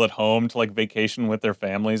to feel at home, to like vacation with their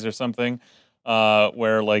families or something.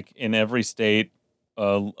 Where like in every state,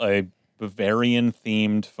 a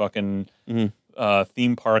Bavarian-themed fucking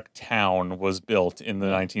theme park town was built in the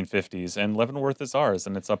 1950s, and Leavenworth is ours,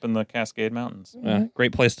 and it's up in the Cascade Mountains. Yeah,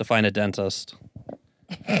 great place to find a dentist.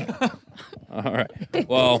 All right.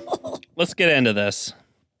 Well, let's get into this.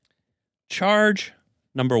 Charge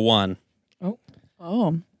number 1.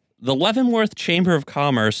 Oh. The Leavenworth Chamber of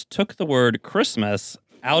Commerce took the word Christmas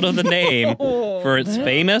out of the name for its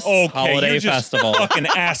famous holiday you're just festival. fucking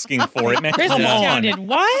asking for it, man. Christmas Come Town on. did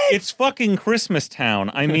what? It's fucking Christmas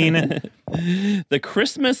Town. I mean, The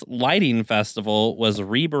Christmas Lighting Festival was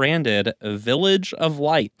rebranded Village of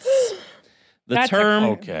Lights. The That's term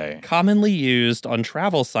okay. commonly used on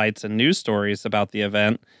travel sites and news stories about the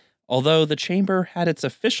event, although the chamber had its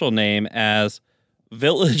official name as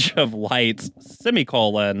Village of Lights,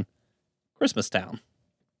 Christmas Town.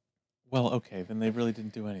 Well, okay, then they really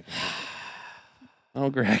didn't do anything. Oh,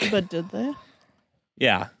 Greg. But did they?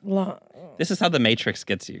 Yeah. This is how the Matrix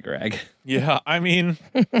gets you, Greg. Yeah, I mean,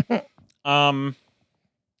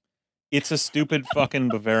 it's a stupid fucking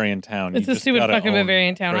Bavarian town. It's You a just stupid gotta fucking own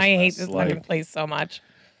Bavarian town. I hate Christmas, this fucking like- place so much.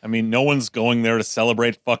 I mean, no one's going there to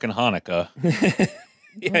celebrate fucking Hanukkah.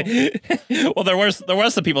 Yeah. Well, there was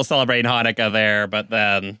some people celebrating Hanukkah there, but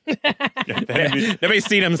then nobody's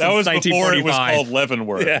seen him since That was before it was 1945. called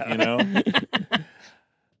Leavenworth, Yeah. you know?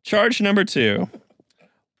 Charge number 2.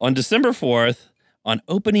 On December 4th, on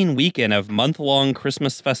opening weekend of month-long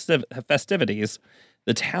Christmas festivities,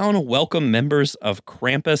 the town welcomed members of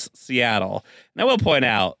Krampus Seattle. Now, I will point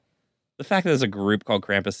out, the fact that there's a group called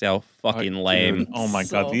Krampus Seattle, fucking lame. Dude, oh my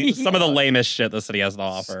So- god. These, Some of the lamest shit the city has to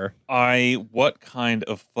offer. what kind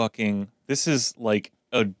of fucking, this is like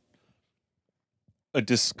a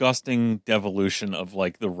disgusting devolution of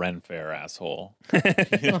like the Ren Fair asshole.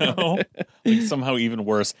 You know? Like somehow even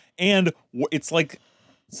worse. And it's like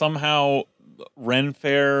somehow Ren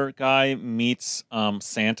Fair guy meets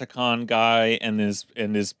SantaCon guy and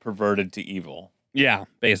is perverted to evil. Yeah,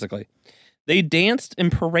 basically. They danced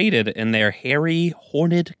and paraded in their hairy,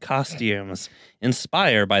 horned costumes,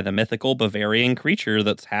 inspired by the mythical Bavarian creature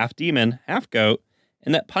that's half demon, half goat,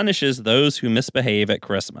 and that punishes those who misbehave at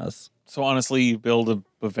Christmas. So honestly, you build a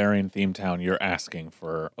Bavarian themed town, you're asking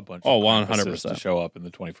for a bunch Oh, of 100%. Krampuses to show up in the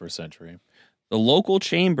 21st century. The local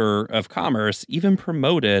chamber of commerce even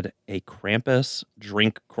promoted a Krampus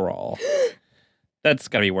drink crawl. That's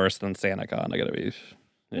gotta be worse than SantaCon. I gotta be.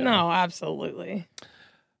 Yeah. No, absolutely.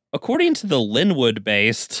 According to the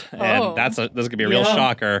Linwood-based, and Oh. this is gonna be a real Yeah.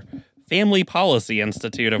 shocker, Family Policy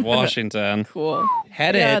Institute of Washington Cool.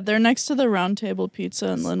 headed. Yeah, they're next to the Round Table Pizza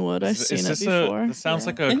in Linwood. I've seen it before. This sounds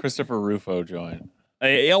like a Christopher Rufo joint.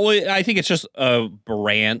 I think it's just a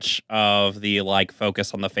branch of the like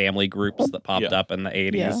focus on the family groups that popped Yeah. up in the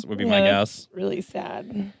 80s. Yeah. Would be my guess. Really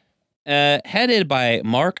sad. Headed by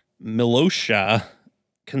Mark Milosha,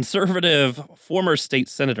 conservative former state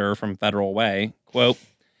senator from Federal Way, quote,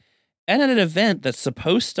 and at an event that's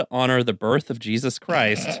supposed to honor the birth of Jesus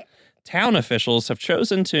Christ, town officials have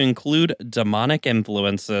chosen to include demonic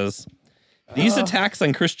influences. These attacks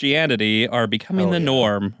on Christianity are becoming Oh, the yeah.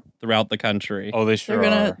 norm throughout the country. Oh, they sure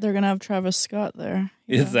are. They're gonna have Travis Scott there.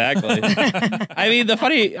 Yeah. Exactly. I mean,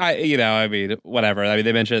 whatever. I mean,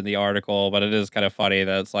 they mentioned it in the article, but it is kind of funny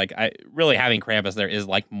that it's like, really having Krampus there is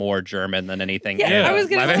like more German than anything. Yeah, in I was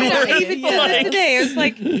going to say Leavenworth. that. Even Yeah. today, it's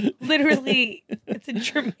like literally, it's a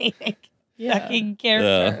Germanic Yeah. fucking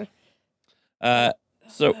character.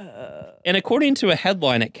 So, and according to a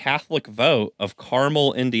headline at Catholic Vote of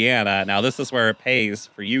Carmel, Indiana, now this is where it pays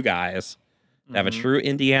for you guys to have a true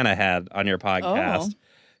Indiana head on your podcast.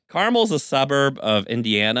 Carmel's a suburb of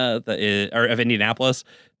Indiana of Indianapolis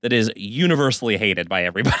that is universally hated by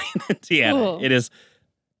everybody in Indiana. Cool.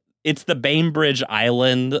 It's the Bainbridge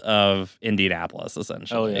Island of Indianapolis,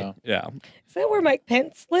 essentially. Hell Yeah. Is that where Mike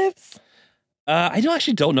Pence lives? I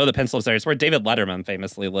actually don't know the Pennsylvania area. It's where David Letterman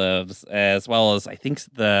famously lives, as well as I think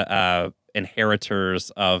the inheritors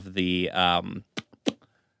of the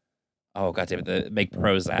oh god damn it, the make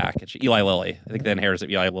Prozac. It's Eli Lilly. I think the inheritors of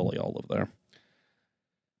Eli Lilly all live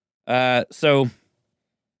there. So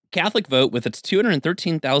Catholic Vote, with its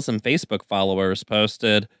 213,000 Facebook followers,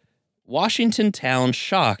 posted Washington town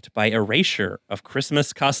shocked by erasure of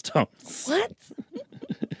Christmas customs. What?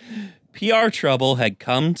 PR trouble had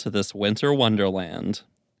come to this winter wonderland.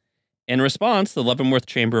 In response, the Leavenworth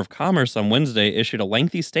Chamber of Commerce on Wednesday issued a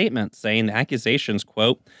lengthy statement saying the accusations,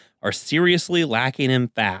 quote, are seriously lacking in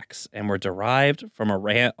facts and were derived from a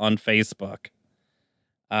rant on Facebook.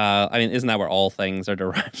 I mean, isn't that where all things are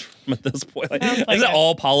derived from at this point? Like, Sounds like isn't a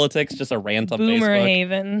all politics just a rant on Boomer Facebook?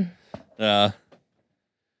 Haven.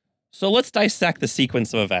 So let's dissect the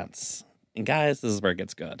sequence of events. And guys, this is where it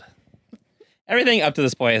gets good. Everything up to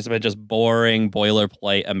this point has been just boring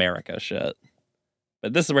boilerplate America shit.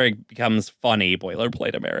 But this is where it becomes funny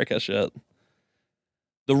boilerplate America shit.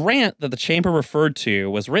 The rant that the chamber referred to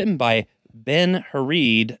was written by Ben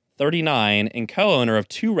Hareed, 39, and co-owner of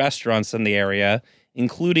 2 restaurants in the area,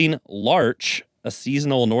 including Larch, a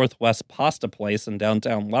seasonal Northwest pasta place in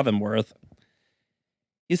downtown Leavenworth.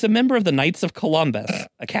 He's a member of the Knights of Columbus,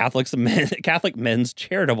 a Catholic men's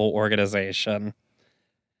charitable organization.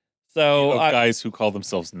 So, Of guys who call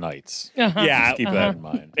themselves knights. Uh-huh. yeah, Just keep that in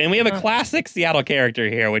mind. and we have a classic Seattle character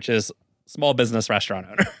here, which is small business restaurant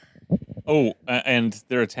owner. Oh, and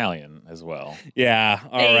they're Italian as well. Yeah,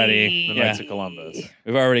 already. The Hey. Knights of Columbus.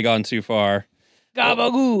 We've already gone too far.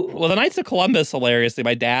 Gabagoo. Well, the Knights of Columbus, hilariously,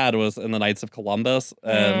 my dad was in the Knights of Columbus.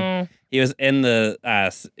 And he was in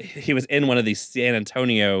he was in one of these San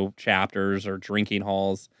Antonio chapters or drinking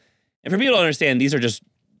halls. And for people to understand, these are just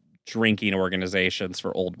drinking organizations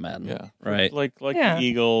for old men. Yeah. Right. Like Yeah. the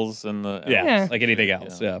Eagles and the Yeah, Yeah. like anything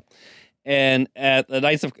else. Yeah. And at the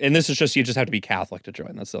Knights of, and this is just, you just have to be Catholic to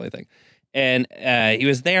join. That's the only thing. And he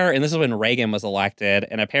was there, and this is when Reagan was elected,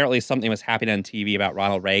 and apparently something was happening on TV about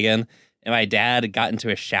Ronald Reagan. And my dad got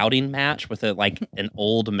into a shouting match with an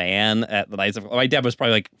old man at the Knights of. My dad was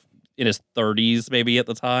probably like in his 30s, maybe at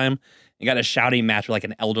the time. And got a shouting match with like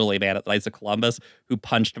an elderly man at the Knights of Columbus who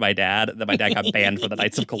punched my dad. And then my dad got banned from the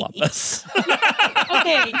Knights of Columbus.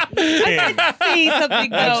 Okay. I gotta say something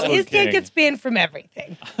though. Absolute His dad king. gets banned from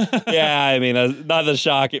everything. Yeah, I mean, not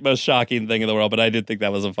the most shocking thing in the world, but I did think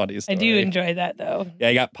that was a funny I story. do enjoy that though. Yeah,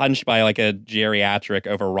 he got punched by like a geriatric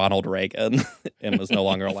over Ronald Reagan and was no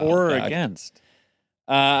longer allowed. For or back. against?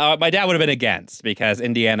 My dad would have been against because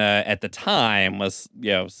Indiana at the time was,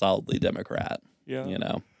 solidly Democrat.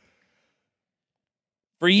 Yeah.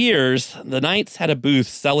 For years, the Knights had a booth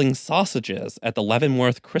selling sausages at the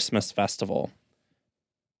Leavenworth Christmas Festival.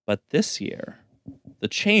 But this year, the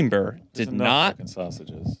chamber There's did enough not. fucking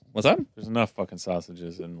sausages. What's that? There's enough fucking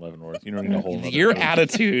sausages in Leavenworth. You don't need a whole. nother Your booth.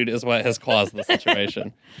 attitude is what has caused the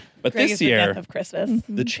situation. But Greg this is the year, death of Christmas.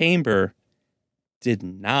 the chamber did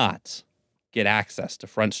not get access to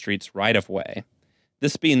Front Street's right of way,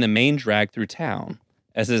 this being the main drag through town,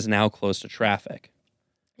 as it is now closed to traffic.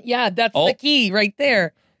 Yeah, that's Oh. the key right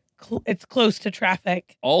there. It's close to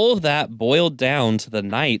traffic. All of that boiled down to the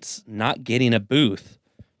Knights not getting a booth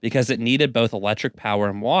because it needed both electric power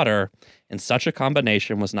and water, and such a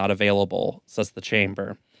combination was not available, says the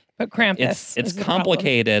chamber. But Krampus. It's is the problem.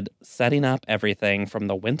 complicated setting up everything from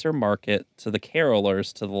the winter market to the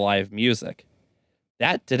carolers to the live music.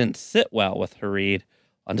 That didn't sit well with Hareed.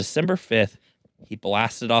 On December 5th, he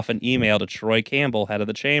blasted off an email to Troy Campbell, head of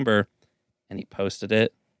the chamber, and he posted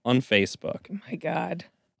it on Facebook. Oh my God.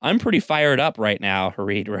 I'm pretty fired up right now,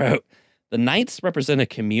 Hareed wrote. The Knights represent a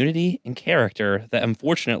community and character that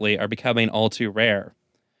unfortunately are becoming all too rare,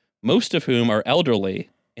 most of whom are elderly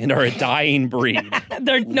and are a dying breed.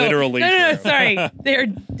 They're Literally No, true. sorry. They're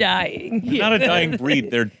dying. They're not a dying breed.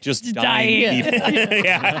 They're just dying Dying. people.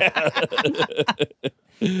 Yeah.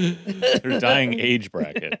 They're dying age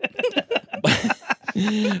bracket.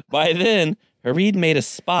 By then, Hareed made a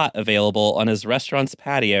spot available on his restaurant's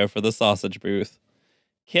patio for the sausage booth.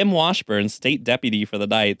 Kim Washburn, state deputy for the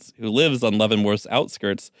Knights, who lives on Leavenworth's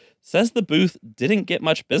outskirts, says the booth didn't get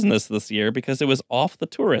much business this year because it was off the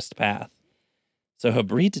tourist path. So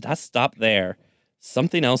Hareed did not stop there.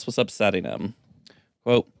 Something else was upsetting him.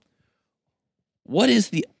 Quote, what is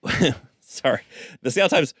the... Sorry. The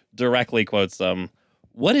Seattle Times directly quotes them.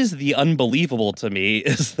 What is the unbelievable to me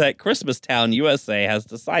is that Christmastown, USA has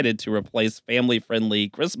decided to replace family-friendly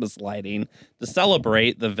Christmas lighting to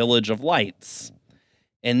celebrate the Village of Lights.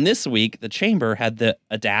 And this week, the chamber had the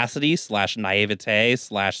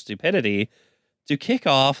audacity/naivete/stupidity to kick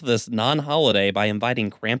off this non-holiday by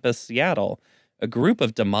inviting Krampus Seattle, a group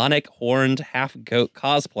of demonic horned half-goat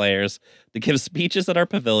cosplayers, to give speeches at our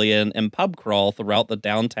pavilion and pub crawl throughout the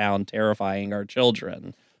downtown, terrifying our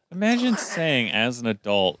children. Imagine saying as an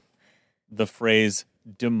adult the phrase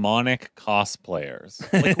demonic cosplayers.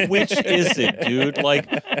 Like, which is it, dude? Like,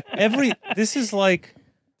 this is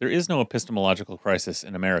there is no epistemological crisis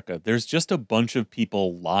in America. There's just a bunch of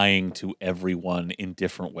people lying to everyone in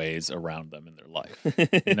different ways around them in their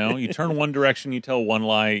life. You know, you turn one direction, you tell one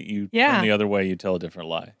lie. You Yeah. turn the other way, you tell a different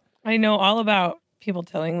lie. I know all about people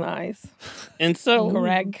telling lies. And so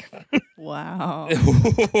Greg. Wow.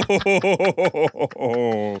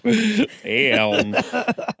 Damn.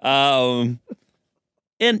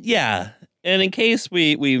 And yeah, and in case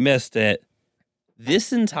we missed it,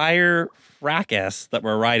 this entire fracas that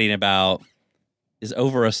we're writing about is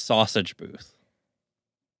over a sausage booth.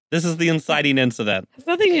 This is the inciting incident. Has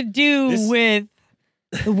nothing to do This- with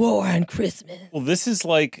the war on Christmas. Well, this is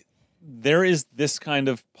like there is this kind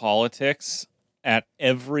of politics at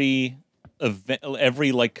every event,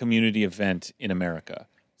 every like community event in America.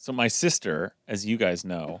 So my sister, as you guys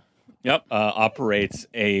know, operates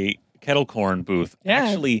a kettle corn booth. Yeah.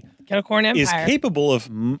 Actually, Kettle Corn Empire. is capable of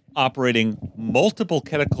operating multiple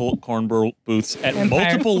kettle corn booths at Empires.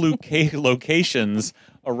 multiple locations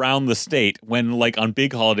around the state. When like on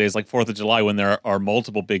big holidays like 4th of July, when there are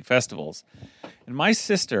multiple big festivals. And my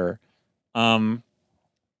sister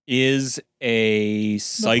is a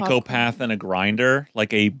psychopath and a grinder,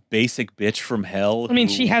 like a basic bitch from hell. I mean,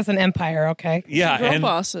 who- she has an empire, okay? yeah, Girl and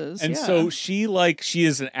bosses. and yeah. so she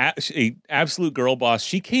is an a absolute girl boss.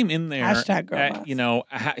 She came in there, Hashtag girl boss. you know,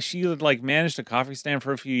 she had like managed a coffee stand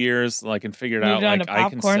for a few years, like and figured Moved out on like to I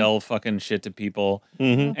can popcorn. sell fucking shit to people,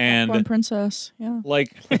 Mm-hmm. and Popcorn princess. Yeah.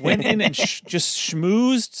 like went in and just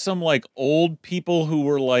schmoozed some like old people who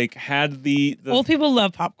were like had the Old people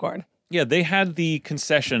love popcorn. yeah, they had the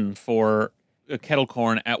concession for kettle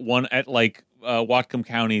corn at like Whatcom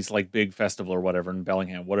County's like big festival or whatever in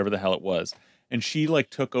Bellingham, whatever the hell it was. And she like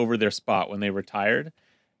took over their spot when they retired.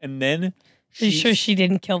 And then Are you sure she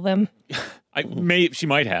didn't kill them? she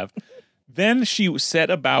might have. Then she set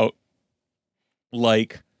about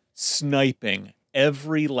like sniping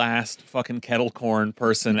every last fucking kettle corn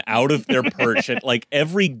person out of their perch at like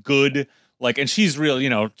every good like, and she's real, you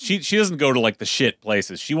know, she doesn't go to like the shit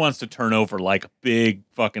places. She wants to turn over like a big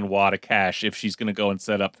fucking wad of cash if she's gonna go and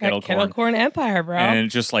set up kettle Kettle corn Corn Empire, bro. and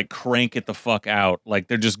just like crank it the fuck out. Like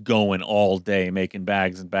they're just going all day making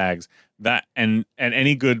bags and bags. That and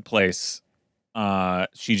any good place,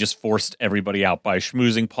 she just forced everybody out by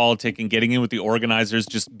schmoozing, politicking, getting in with the organizers,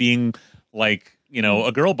 just being like, you know,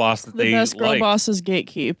 a girl boss that The they best girl like. bosses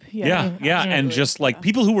gatekeep. Yeah, and absolutely. just like Yeah.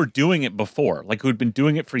 people who were doing it before, like who had been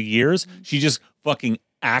doing it for years, she just fucking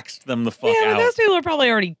axed them the fuck yeah, but out. those people are probably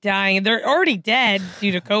already dying. They're already dead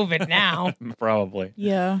due to COVID now. Probably.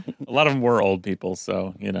 Yeah. A lot of them were old people,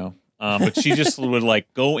 so, you know. But she just would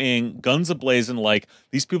like go in guns ablazing, like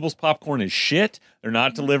these people's popcorn is shit. They're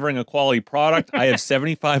not delivering a quality product. I have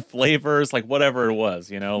 75 flavors, like whatever it was,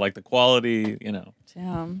 you know, like the quality, you know.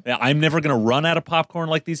 Damn. Yeah, I'm never going to run out of popcorn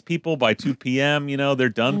like these people by 2 p.m. You know, they're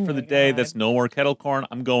done Oh for the my day. God. That's no more kettle corn.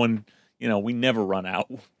 I'm going, you know, we never run out,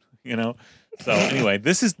 you know. So anyway,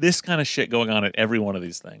 this is this kind of shit going on at every one of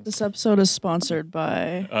these things. This episode is sponsored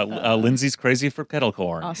by Lindsay's crazy for kettle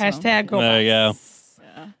corn. Awesome. Hashtag girl There you go.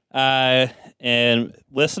 Yeah. And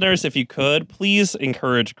listeners, if you could, please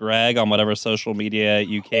encourage Greg on whatever social media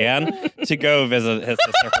you can to go visit his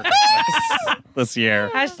sister for Christmas this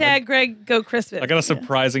year. Hashtag Greg Go Christmas. I got a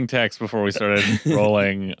surprising text before we started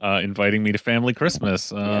rolling, inviting me to family Christmas.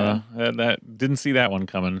 That didn't see that one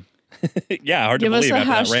coming. Yeah, hard Give to us believe a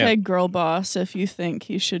after that rant. hashtag girl boss if you think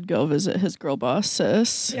he should go visit his girl boss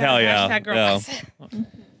sis. Hell yeah. Hashtag girl Yeah. boss.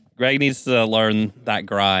 Greg needs to learn that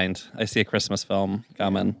grind. I see a Christmas film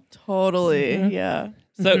coming. Totally. Mm-hmm. Yeah.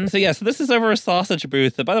 So this is over a sausage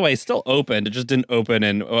booth that, by the way, is still open. It just didn't open,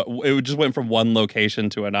 and it just went from one location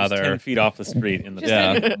to Just another. 10 feet off the street in the Just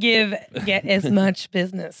Yeah. didn't get as much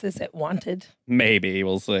business as it wanted. Maybe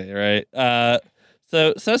we'll see, right?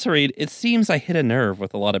 So says Hareed, it seems I hit a nerve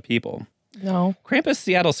with a lot of people. No. Krampus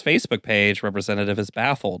Seattle's Facebook page representative is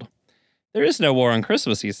baffled. There is no war on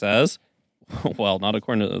Christmas, he says. Well, not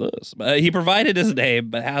according to this. But he provided his name,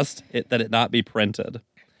 but asked that it not be printed.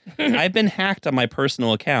 I've been hacked on my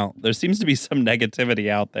personal account. There seems to be some negativity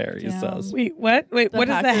out there, he Damn. says. Wait, what? Wait, The what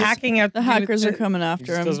is the hackers- hacking have to The do with hackers are the- coming He after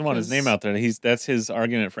just him. doesn't want his name 'cause- out there. That's his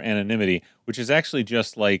argument for anonymity, which is actually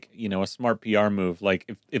just like, you know, a smart PR move.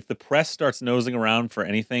 Like if the press starts nosing around for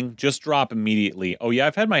anything, just drop immediately. Oh yeah,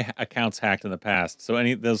 I've had my accounts hacked in the past. So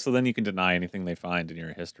then you can deny anything they find in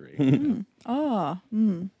your history.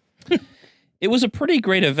 It was a pretty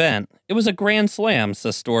great event. It was a grand slam,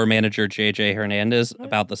 says store manager JJ Hernandez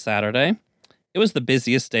about the Saturday. It was the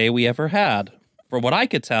busiest day we ever had. From what I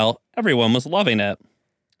could tell, everyone was loving it.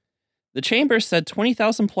 The chamber said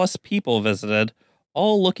 20,000 plus people visited,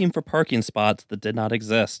 all looking for parking spots that did not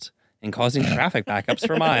exist and causing traffic backups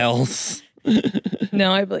for miles.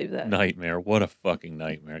 No, I believe that. Nightmare. What a fucking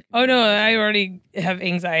nightmare. Oh no, I already have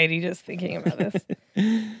anxiety just thinking about this.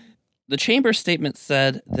 The chamber statement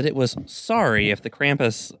said that it was sorry if the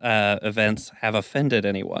Krampus events have offended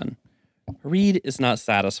anyone. Reed is not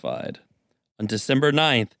satisfied. On December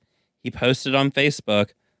 9th, he posted on Facebook,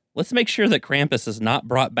 "Let's make sure that Krampus is not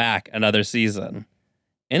brought back another season."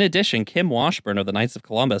 In addition, Kim Washburn of the Knights of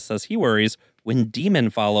Columbus says he worries when demon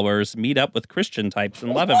followers meet up with Christian types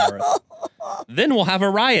in Leavenworth. Then we'll have a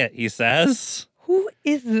riot, he says. Who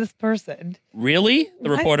is this person? Really? The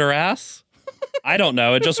What? reporter asks. I don't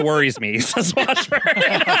know. It just worries me, says Washburn.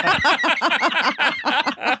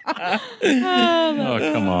 Oh,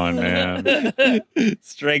 come on, man.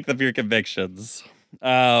 Strength of your convictions.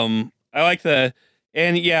 I like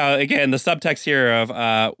and yeah, again, the subtext here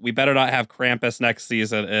of we better not have Krampus next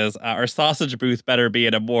season is our sausage booth better be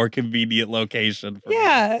in a more convenient location for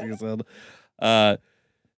next season.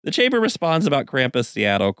 The chamber responds about Krampus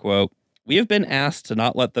Seattle, quote, "We have been asked to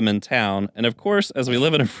not let them in town, and of course, as we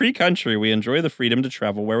live in a free country, we enjoy the freedom to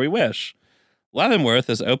travel where we wish. Leavenworth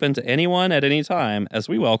is open to anyone at any time, as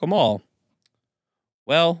we welcome all."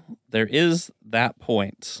 Well, there is that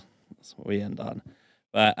point. That's what we end on.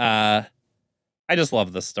 But I just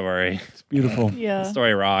love this story. It's beautiful. The Yeah.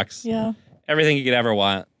 story rocks. Yeah. Everything you could ever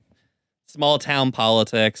want. Small town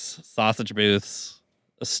politics, sausage booths,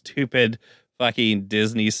 a stupid fucking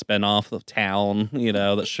Disney spinoff of town,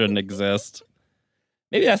 that shouldn't exist.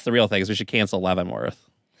 Maybe that's the real thing, is we should cancel Leavenworth.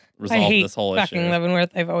 I Resolve hate this whole fucking issue.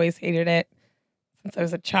 Leavenworth. I've always hated it since I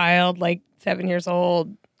was a child, like 7 years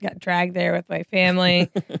old. Got dragged there with my family.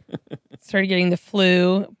 Started getting the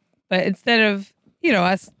flu, but instead of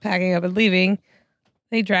us packing up and leaving,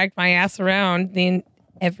 they dragged my ass around in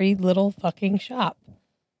every little fucking shop.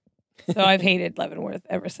 So I've hated Leavenworth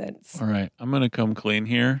ever since. All right, I'm going to come clean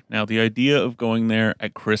here. Now, the idea of going there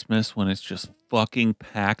at Christmas when it's just fucking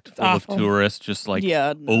packed full awful. of tourists, just like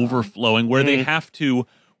Yeah. no. overflowing, where they have to,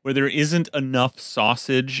 where there isn't enough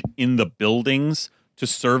sausage in the buildings to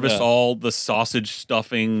service Yeah. all the sausage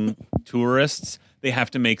stuffing tourists. They have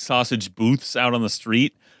to make sausage booths out on the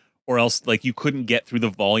street, or else like you couldn't get through the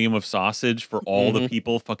volume of sausage for all the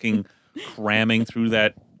people fucking cramming through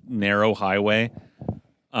that narrow highway.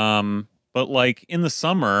 But like in the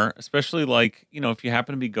summer, especially like, if you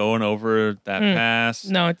happen to be going over that pass,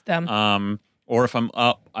 No, it's dumb. or if I'm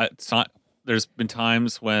up, there's been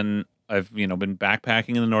times when I've, been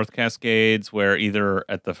backpacking in the North Cascades where either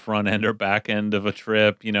at the front end or back end of a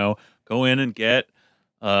trip, go in and get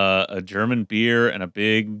a German beer and a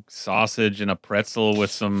big sausage and a pretzel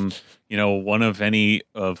with some, one of any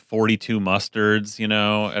of 42 mustards,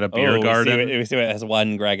 at a beer garden. We see it has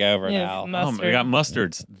one Greg over Yeah, now. mustard. They got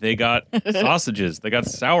mustards. They got sausages. They got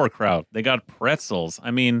sauerkraut. They got pretzels.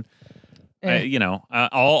 I mean,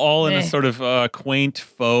 all in a sort of quaint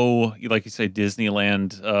faux, like you say,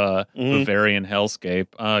 Disneyland, Bavarian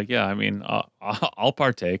hellscape. Yeah, I mean, I'll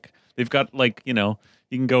partake. They've got like, you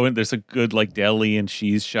can go in. There's a good like deli and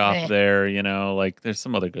cheese shop there. Like there's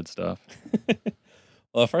some other good stuff.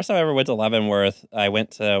 Well, the first time I ever went to Leavenworth, I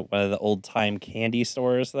went to one of the old time candy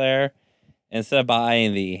stores there. Instead of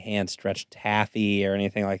buying the hand stretched taffy or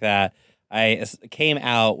anything like that, I came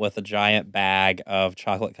out with a giant bag of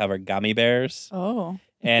chocolate covered gummy bears. Oh.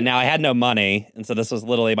 And now I had no money, and so this was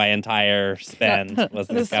literally my entire spend was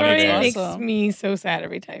The this gummy story bears. makes Awesome. me so sad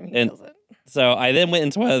every time he And- tells it. So I then went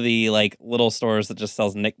into one of the like little stores that just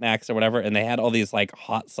sells knickknacks or whatever, and they had all these like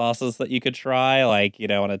hot sauces that you could try, like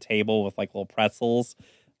on a table with like little pretzels,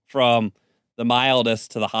 from the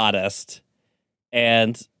mildest to the hottest.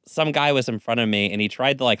 And some guy was in front of me, and he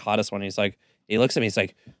tried the like hottest one. He looks at me, he's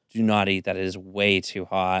like, "Do not eat that. It is way too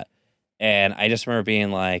hot." And I just remember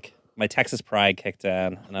being like, my Texas pride kicked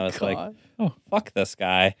in, and I was like, God. "Oh, fuck this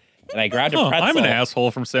guy." And I grabbed a Oh, pretzel. I'm an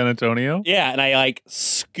asshole from San Antonio. Yeah, and I like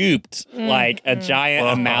scooped like a giant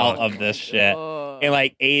Fuck. amount of this shit, Oh. and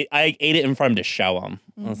like ate it in front of him to show him.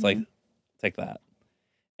 I was like, take that.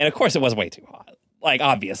 And of course, it was way too hot. Like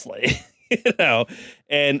obviously,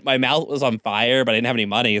 And my mouth was on fire, but I didn't have any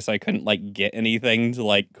money, so I couldn't like get anything to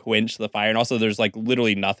like quench the fire. And also, there's like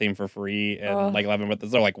literally nothing for free in like Leavenworth.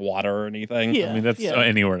 There's no like water or anything. Yeah. I mean, that's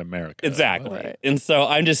anywhere in America. Exactly. Right. And so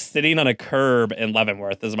I'm just sitting on a curb in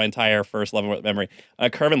Leavenworth. This is my entire first Leavenworth memory. On a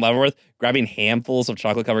curb in Leavenworth, grabbing handfuls of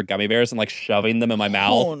chocolate covered gummy bears and like shoving them in my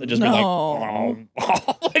mouth Oh, and just no. being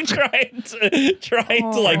like, like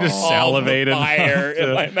trying to like Just calm salivate the enough fire in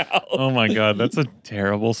to- my mouth. Oh my God, that's a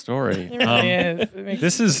terrible story. It really is. It makes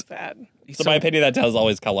this me is- so sad. So my opinion, that tale is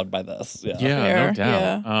always colored by this. Yeah. Yeah, Fair, no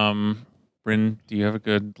doubt. Bryn, do you have a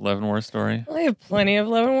good Leavenworth story? I have plenty of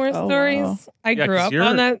Leavenworth Oh, stories. wow. I Yeah, grew 'cause up you're-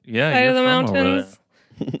 on that yeah, side you're of the from over mountains.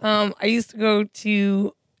 I used to go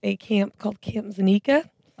to a camp called Camp Zanika.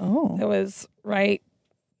 Oh. That was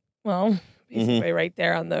basically right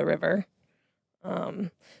there on the river.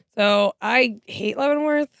 So I hate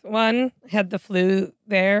Leavenworth. One, I had the flu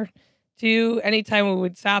there. Two, anytime we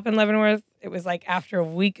would stop in Leavenworth, it was like after a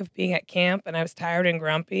week of being at camp and I was tired and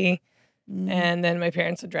grumpy. And then my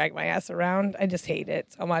parents would drag my ass around. I just hate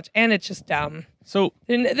it so much. And it's just dumb. So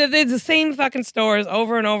They're the same fucking stores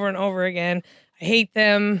over and over and over again. I hate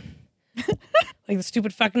them. Like the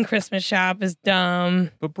stupid fucking Christmas shop is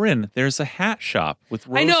dumb. But Bryn, there's a hat shop with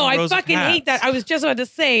rows I know, and I rows of fucking hate that. hats. I was just about to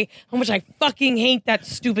say how much I fucking hate that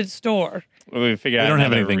stupid store. We figured They out don't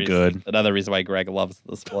have another anything reason- good. Another reason why Greg loves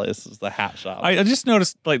this place is the hat shop. I just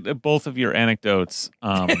noticed like both of your anecdotes,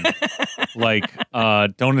 don't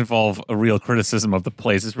involve a real criticism of the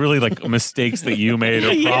place. It's really like mistakes that you made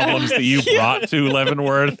or problems that you brought to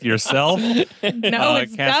Leavenworth yourself. No,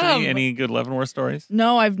 it's Cassidy, dumb. any good Leavenworth stories?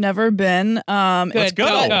 No, I've never been. Good, Let's go.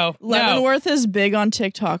 don't go. Leavenworth is big on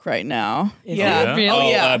TikTok right now. Is yeah. it really? Oh,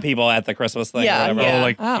 yeah. People at the Christmas thing. Yeah, or whatever.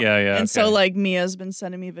 yeah. Oh, yeah. And so okay. like Mia's been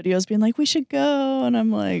sending me videos being like, we should go. And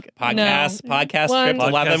I'm like, Podcast No. trip One- to Podcast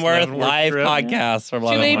Leavenworth, Leavenworth live trip. podcast from Too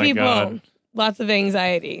many Leavenworth. my people. God. Lots of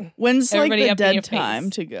anxiety. when's Everybody like up the in your dead face. time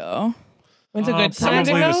to go? When's a good time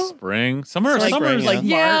to Probably the go? spring. Summer's Spring, like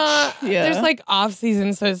Yeah, March. Yeah. there's like off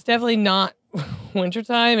season, so it's definitely not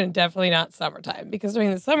wintertime and definitely not summertime because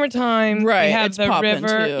during the summertime, Right, we have it's the poppin'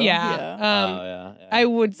 river. too. Yeah, Yeah. Yeah. I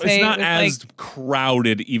would say It's not it was as like,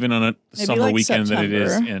 crowded even on a summer like weekend that it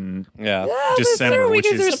is September. in Yeah. yeah, December, the summer which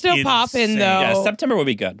weekends is are still popping insane. though. Yeah, September would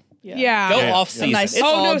be good. Yeah. Go Yeah. off A season. nice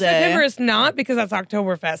It's- fall Oh no, day. September is not because that's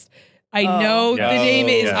Oktoberfest. I Oh. know Yes. the name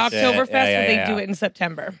is Yes. Oktoberfest, Yeah, but they yeah. do it in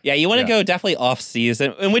September. Yeah, you want to Yeah. go definitely off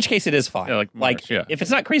season, in which case it is fine. Yeah, like March, yeah. if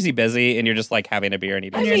it's not crazy busy and you're just like having a beer and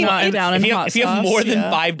eating, And you're not down in if you, hot if you have sauce, more than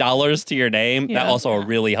yeah. $5 to your name, that Yeah. also will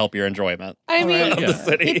really help your enjoyment I mean, Alright. of the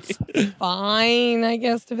city. it's fine, I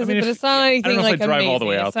guess, to visit, mean, but if- it's not I anything don't know if like I'd drive amazing. all the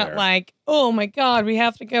way out it's not there. like, oh my god, we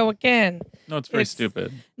have to go again. No, it's very It's-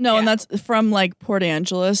 stupid. No, and Yeah. that's from like Port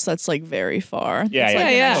Angeles. That's like very far. Yeah, It's yeah. like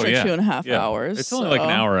an Yeah, yeah. extra Oh, yeah. 2.5 Yeah. hours. It's only like an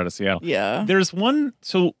so- hour out of Seattle. Yeah. There's one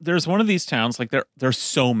of these towns, like there's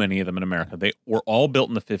so many of them in America. They were all built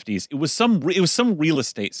in the 50s. It was some real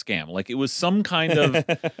estate scam. Like it was some kind of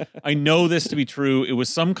I know this to be true. It was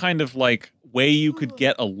some kind of like way you could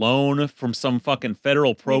get a loan from some fucking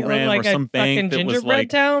federal program like or some a bank fucking that was gingerbread like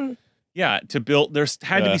town. yeah, to build there's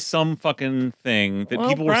had to Yeah. be some fucking thing that Well,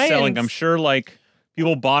 people were selling. Brian's- I'm sure like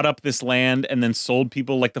people bought up this land and then sold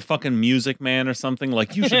people like the fucking Music Man or something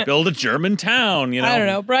like you should build a German town, you know. I don't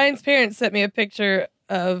know. Brian's parents sent me a picture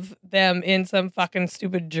of them in some fucking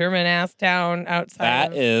stupid German ass town outside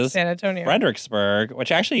That of is San Antonio. Fredericksburg,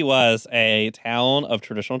 which actually was a town of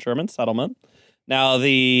traditional German settlement. Now,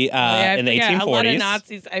 the Yeah, I in the forget. 1840s, A lot of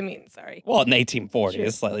Nazis. I mean, sorry. well, in the 1840s, True.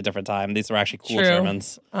 slightly different time. These were actually cool True.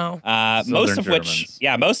 Germans. Oh, Most Southern of which, Germans.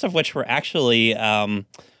 yeah, most of which were actually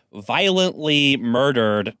violently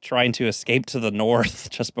murdered trying to escape to the north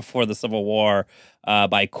just before the Civil War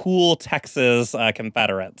by cool Texas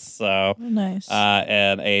Confederates. So, Oh, nice.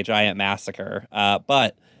 and a giant massacre.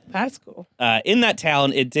 But that's cool. in that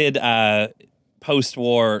town, it did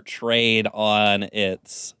post-war trade on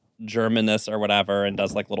its Germanness or whatever, and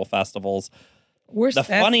does like little festivals. Where's The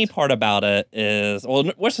funny part about it is, well,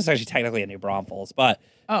 Worcester is actually technically a New Braunfels, but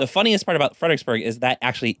Oh. the funniest part about Fredericksburg is that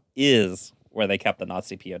actually is where they kept the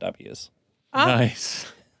Nazi POWs.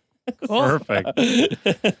 Nice. Cool.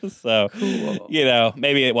 Perfect. So, Cool. you know,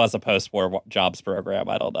 maybe it was a post-war jobs program.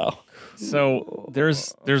 I don't know. So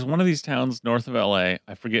there's one of these towns north of LA.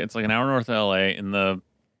 I forget, it's like an hour north of LA in the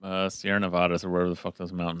Sierra Nevadas or wherever the fuck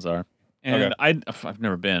those mountains are. And Okay. I've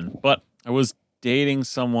never been, but I was dating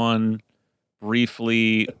someone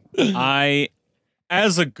briefly. I,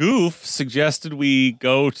 as a goof, suggested we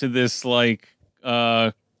go to this like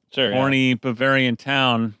Sure. yeah. horny Bavarian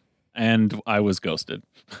town, and I was ghosted.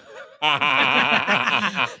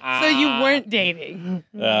 So you weren't dating.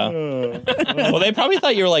 Yeah. Well, they probably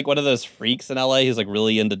thought you were like one of those freaks in LA who's like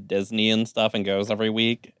really into Disney and stuff and goes every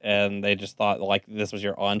week, and they just thought like this was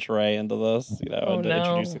your entree into this, you know, Oh, into no.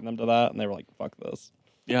 introducing them to that, and they were like, "Fuck this."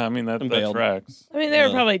 Yeah, I mean that Unveiled. tracks. I mean, they were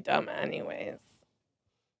Yeah. probably dumb anyways.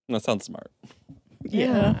 That sounds smart.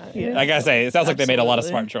 yeah. Yeah. I gotta say, it sounds like they made a lot of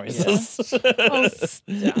smart Absolutely. choices. Oh,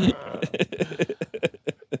 stop.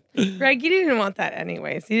 Greg, you didn't want that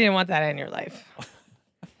anyways. You didn't want that in your life.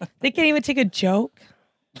 They can't even take a joke.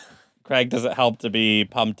 Craig, does it help to be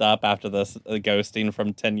pumped up after this ghosting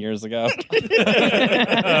from 10 years ago?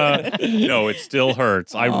 No, it still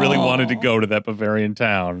hurts. I really wanted to go to that Bavarian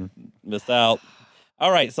town. Missed out.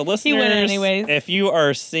 All right, so listeners, went anyways. if you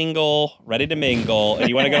are single, ready to mingle, and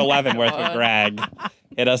you want to go to Leavenworth with Greg,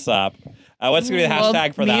 hit us up. What's going to be the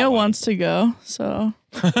hashtag for that Mia one? wants to go, so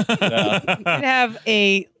Yeah. Could have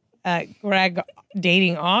a Greg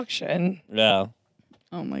dating auction. Yeah.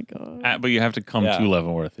 oh my god. But you have to come Yeah. to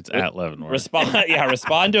Leavenworth. It's at Leavenworth.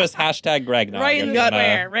 Respond to us, hashtag Greg. Right in the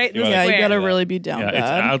square, right in the Yeah, you square. gotta Yeah. really be down Yeah, it's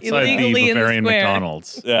bad. outside Illegally the in the Bavarian square.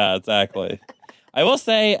 McDonald's. Yeah, exactly. I will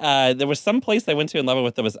say there was some place I went to in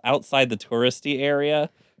Leavenworth that was outside the touristy area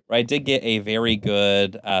where I did get a very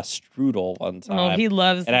good strudel one time. Oh, he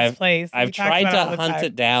loves And this place. I've He talks tried about to it all the hunt time.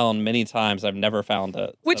 it down many times. I've never found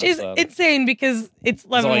it. Which So is it's, insane because it's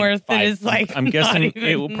like Leavenworth that five- is like. I'm not guessing it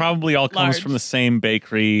even probably all comes large. from the same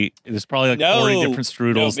bakery. There's probably like no, 40 different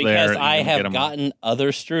strudels no, because there. I and you have get 'em. gotten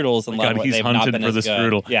other strudels in My God, Leavenworth. he's They've not hunted been for as the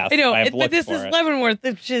good. strudel. Yes, I know, I've but looked this for is it. Leavenworth,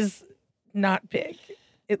 which is not big.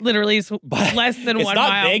 It literally is But less than it's 1 not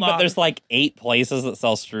mile big, long. but there's like 8 places that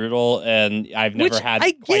sell strudel, and I've never Which, had.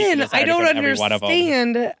 quite the again, desire I to go don't to every one of them.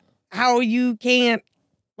 understand how you can't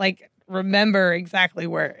like remember exactly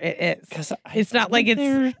where it is. 'Cause It's not like went it's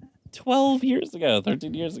there 12 years ago,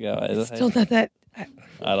 13 years ago. it's still not that. I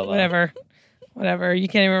don't know. Whatever. You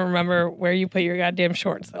can't even remember where you put your goddamn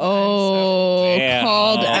shorts. sometimes, Oh, Damn.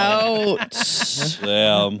 called Oh. out.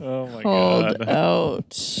 Damn. Oh my Called God.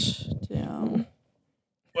 out. Damn.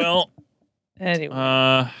 Well, so.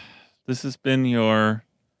 Anyway, this has been your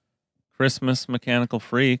Christmas Mechanical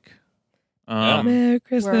Freak. Merry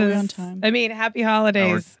Christmas. Where are we on time? I mean, happy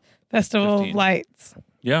holidays, Festival 15. of Lights.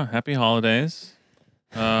 Yeah, happy holidays.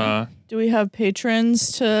 Do we have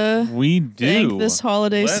patrons to We do thank this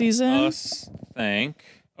holiday Let season? us thank.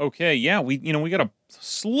 Okay, yeah, we got a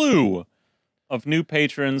slew of new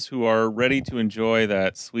patrons who are ready to enjoy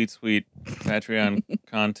that sweet Patreon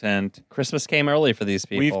content. Christmas came early for these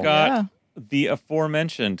people. We've got Yeah. the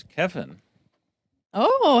aforementioned Kevin.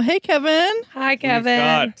 Oh, hey Kevin. Hi, We've Kevin.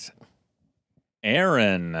 got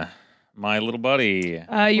Aaron, my little buddy.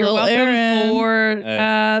 You're Little welcome Aaron. for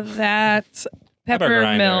that Pepper pepper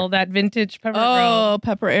grinder. mill, that vintage pepper Oh,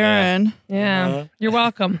 Pepper Aaron. grill. Yeah, Uh-huh. you're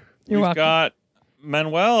welcome. You're We've welcome. got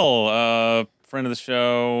Manuel, friend of the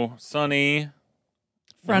show, Sonny.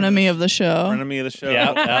 Frenemy of the show. Frenemy of the show.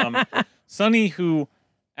 Yeah. Sonny, who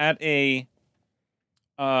at a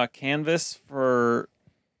canvas for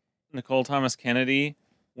Nicole Thomas Kennedy,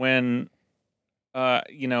 when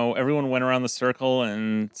everyone went around the circle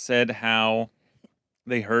and said how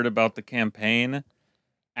they heard about the campaign.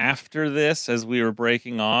 After this, as we were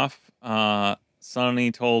breaking off,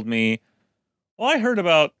 Sonny told me, "Well, I heard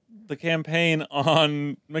about the campaign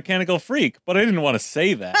on Mechanical Freak, but I didn't want to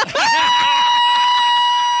say that."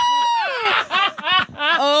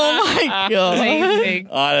 Oh my god. Amazing.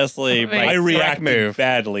 Honestly, Amazing. right, I correct reacted move.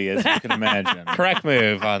 badly, as you can imagine. Correct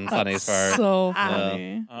move on Sonny's part. So Ah.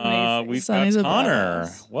 funny. Amazing. We've Sonny's a got Connor.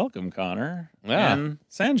 badass. Welcome, Connor. Yeah. And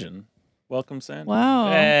Sanjin. Welcome, Sanjin.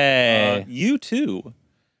 Wow. Hey. You too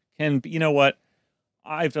can. You know what?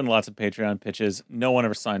 I've done lots of Patreon pitches. No one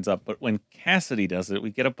ever signs up, but when Cassidy does it, we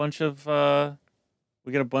get a bunch of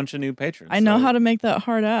new patrons. I know So, how to make that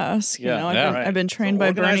hard ask. You Yeah, know, yeah. I've been trained So by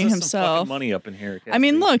organize Bernie us some fucking himself. money up in here. I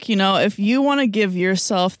mean, Cassidy. look, if you want to give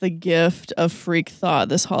yourself the gift of freak thought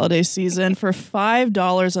this holiday season for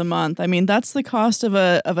 $5 a month, I mean, that's the cost of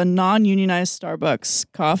a non-unionized Starbucks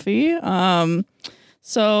coffee.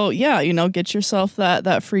 So yeah, get yourself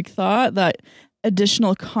that freak thought, that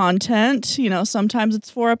additional content. Sometimes it's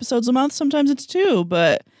 4 episodes a month, sometimes it's 2,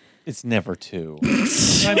 but It's never 2.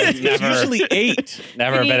 Never. It's usually 8.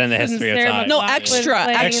 Never We been in the need some history of Sarah time. No, McLachlan extra playing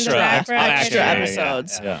in the extra background.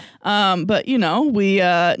 episodes. Yeah. But we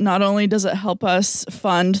not only does it help us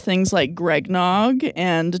fund things like Gregnog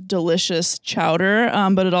and delicious chowder,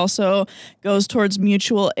 but it also goes towards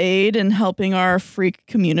mutual aid and helping our freak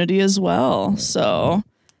community as well. So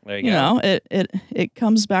There you go. it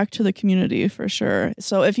comes back to the community for sure.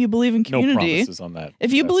 So if you believe in No community, promises on that.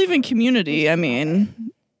 if you That's, believe in community, I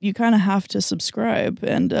mean, you kind of have to subscribe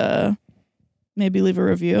and maybe leave a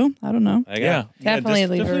review. I don't know. There you go. Yeah, Definitely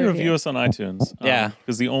leave a definitely review. review us on iTunes. Yeah.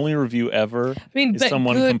 because the only review ever I mean, is but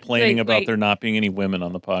someone good, complaining like, about wait, there not being any women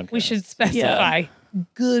on the podcast. We should specify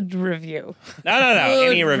good review. No. Good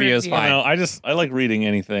Any review is review. I fine. know. I like reading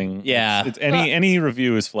anything. Yeah. it's any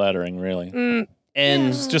review is flattering, really. Mm, And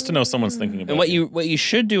It's just to know someone's thinking about And what you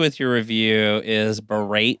should do with your review is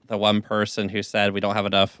berate the one person who said we don't have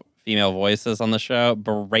enough female voices on the show.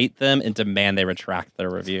 Berate them and demand they retract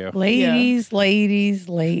their review. ladies.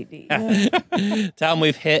 Tell them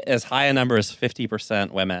we've hit as high a number as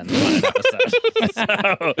 50% women on an episode.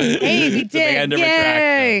 So, Hey, we demand did! a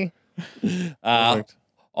retraction. Yay! Perfect.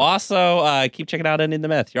 Also, keep checking out Ending the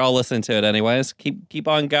Myth. You're all listening to it anyways. Keep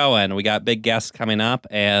on going. We got big guests coming up,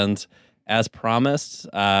 and as promised,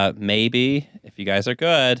 maybe if you guys are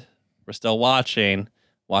good, we're still watching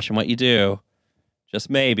what you do. Just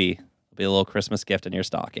maybe there'll be a little Christmas gift in your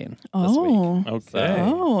stocking this week. Okay.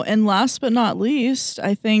 Oh, and last but not least,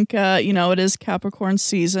 I think it is Capricorn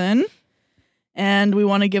season, and we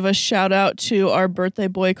want to give a shout out to our birthday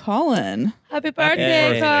boy Colin. Happy Happy birthday,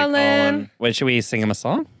 birthday, Colin. Wait, should we sing him a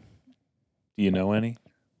song? Do you know any?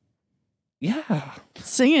 Yeah.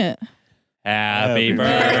 Sing it. Happy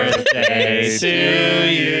birthday to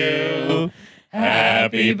you.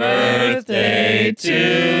 Happy birthday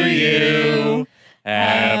to you.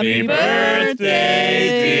 Happy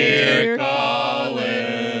birthday, dear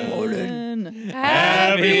Colin.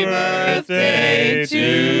 Happy birthday to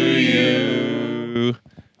you.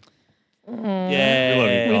 Yay. We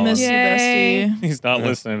love you, We Colin. miss you, Yay. bestie. He's not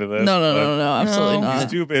listening to this. No, but absolutely No. He's not.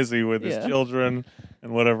 too busy with his Yeah. children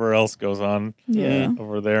and whatever else goes on Yeah,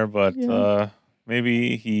 over there. But Yeah.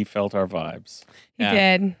 maybe he felt our vibes. He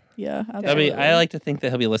Yeah. did. yeah, absolutely. I like to think that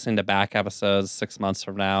he'll be listening to back episodes 6 months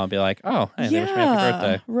from now and be like, oh, hey, they wish me happy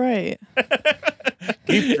birthday. right.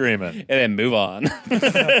 Keep dreaming. And then move on.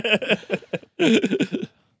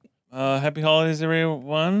 Happy holidays,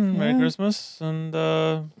 everyone. Merry Yeah. Christmas. And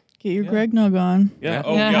Get your Yeah. Greg Nog on. yeah. Yeah.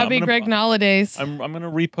 Oh, yeah, yeah. happy Greg holidays. I'm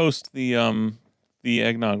gonna repost the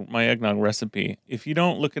eggnog, my eggnog recipe. If you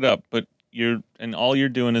don't look it up, but all you're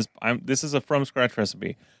doing is this is a from scratch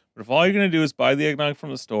recipe. But if all you're gonna do is buy the eggnog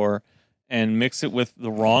from the store and mix it with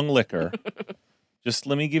the wrong liquor, just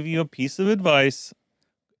let me give you a piece of advice.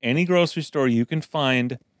 Any grocery store you can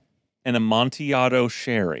find an Amontillado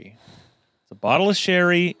sherry. It's a bottle of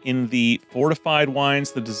sherry in the fortified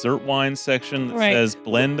wines, the dessert wine section that Right. says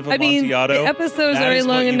blend of I mean, Amontillado. the episode's That already is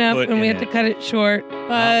what long you enough, put and we in have to it. cut it short.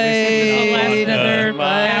 Bye. This will last another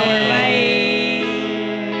Bye. hour. Bye.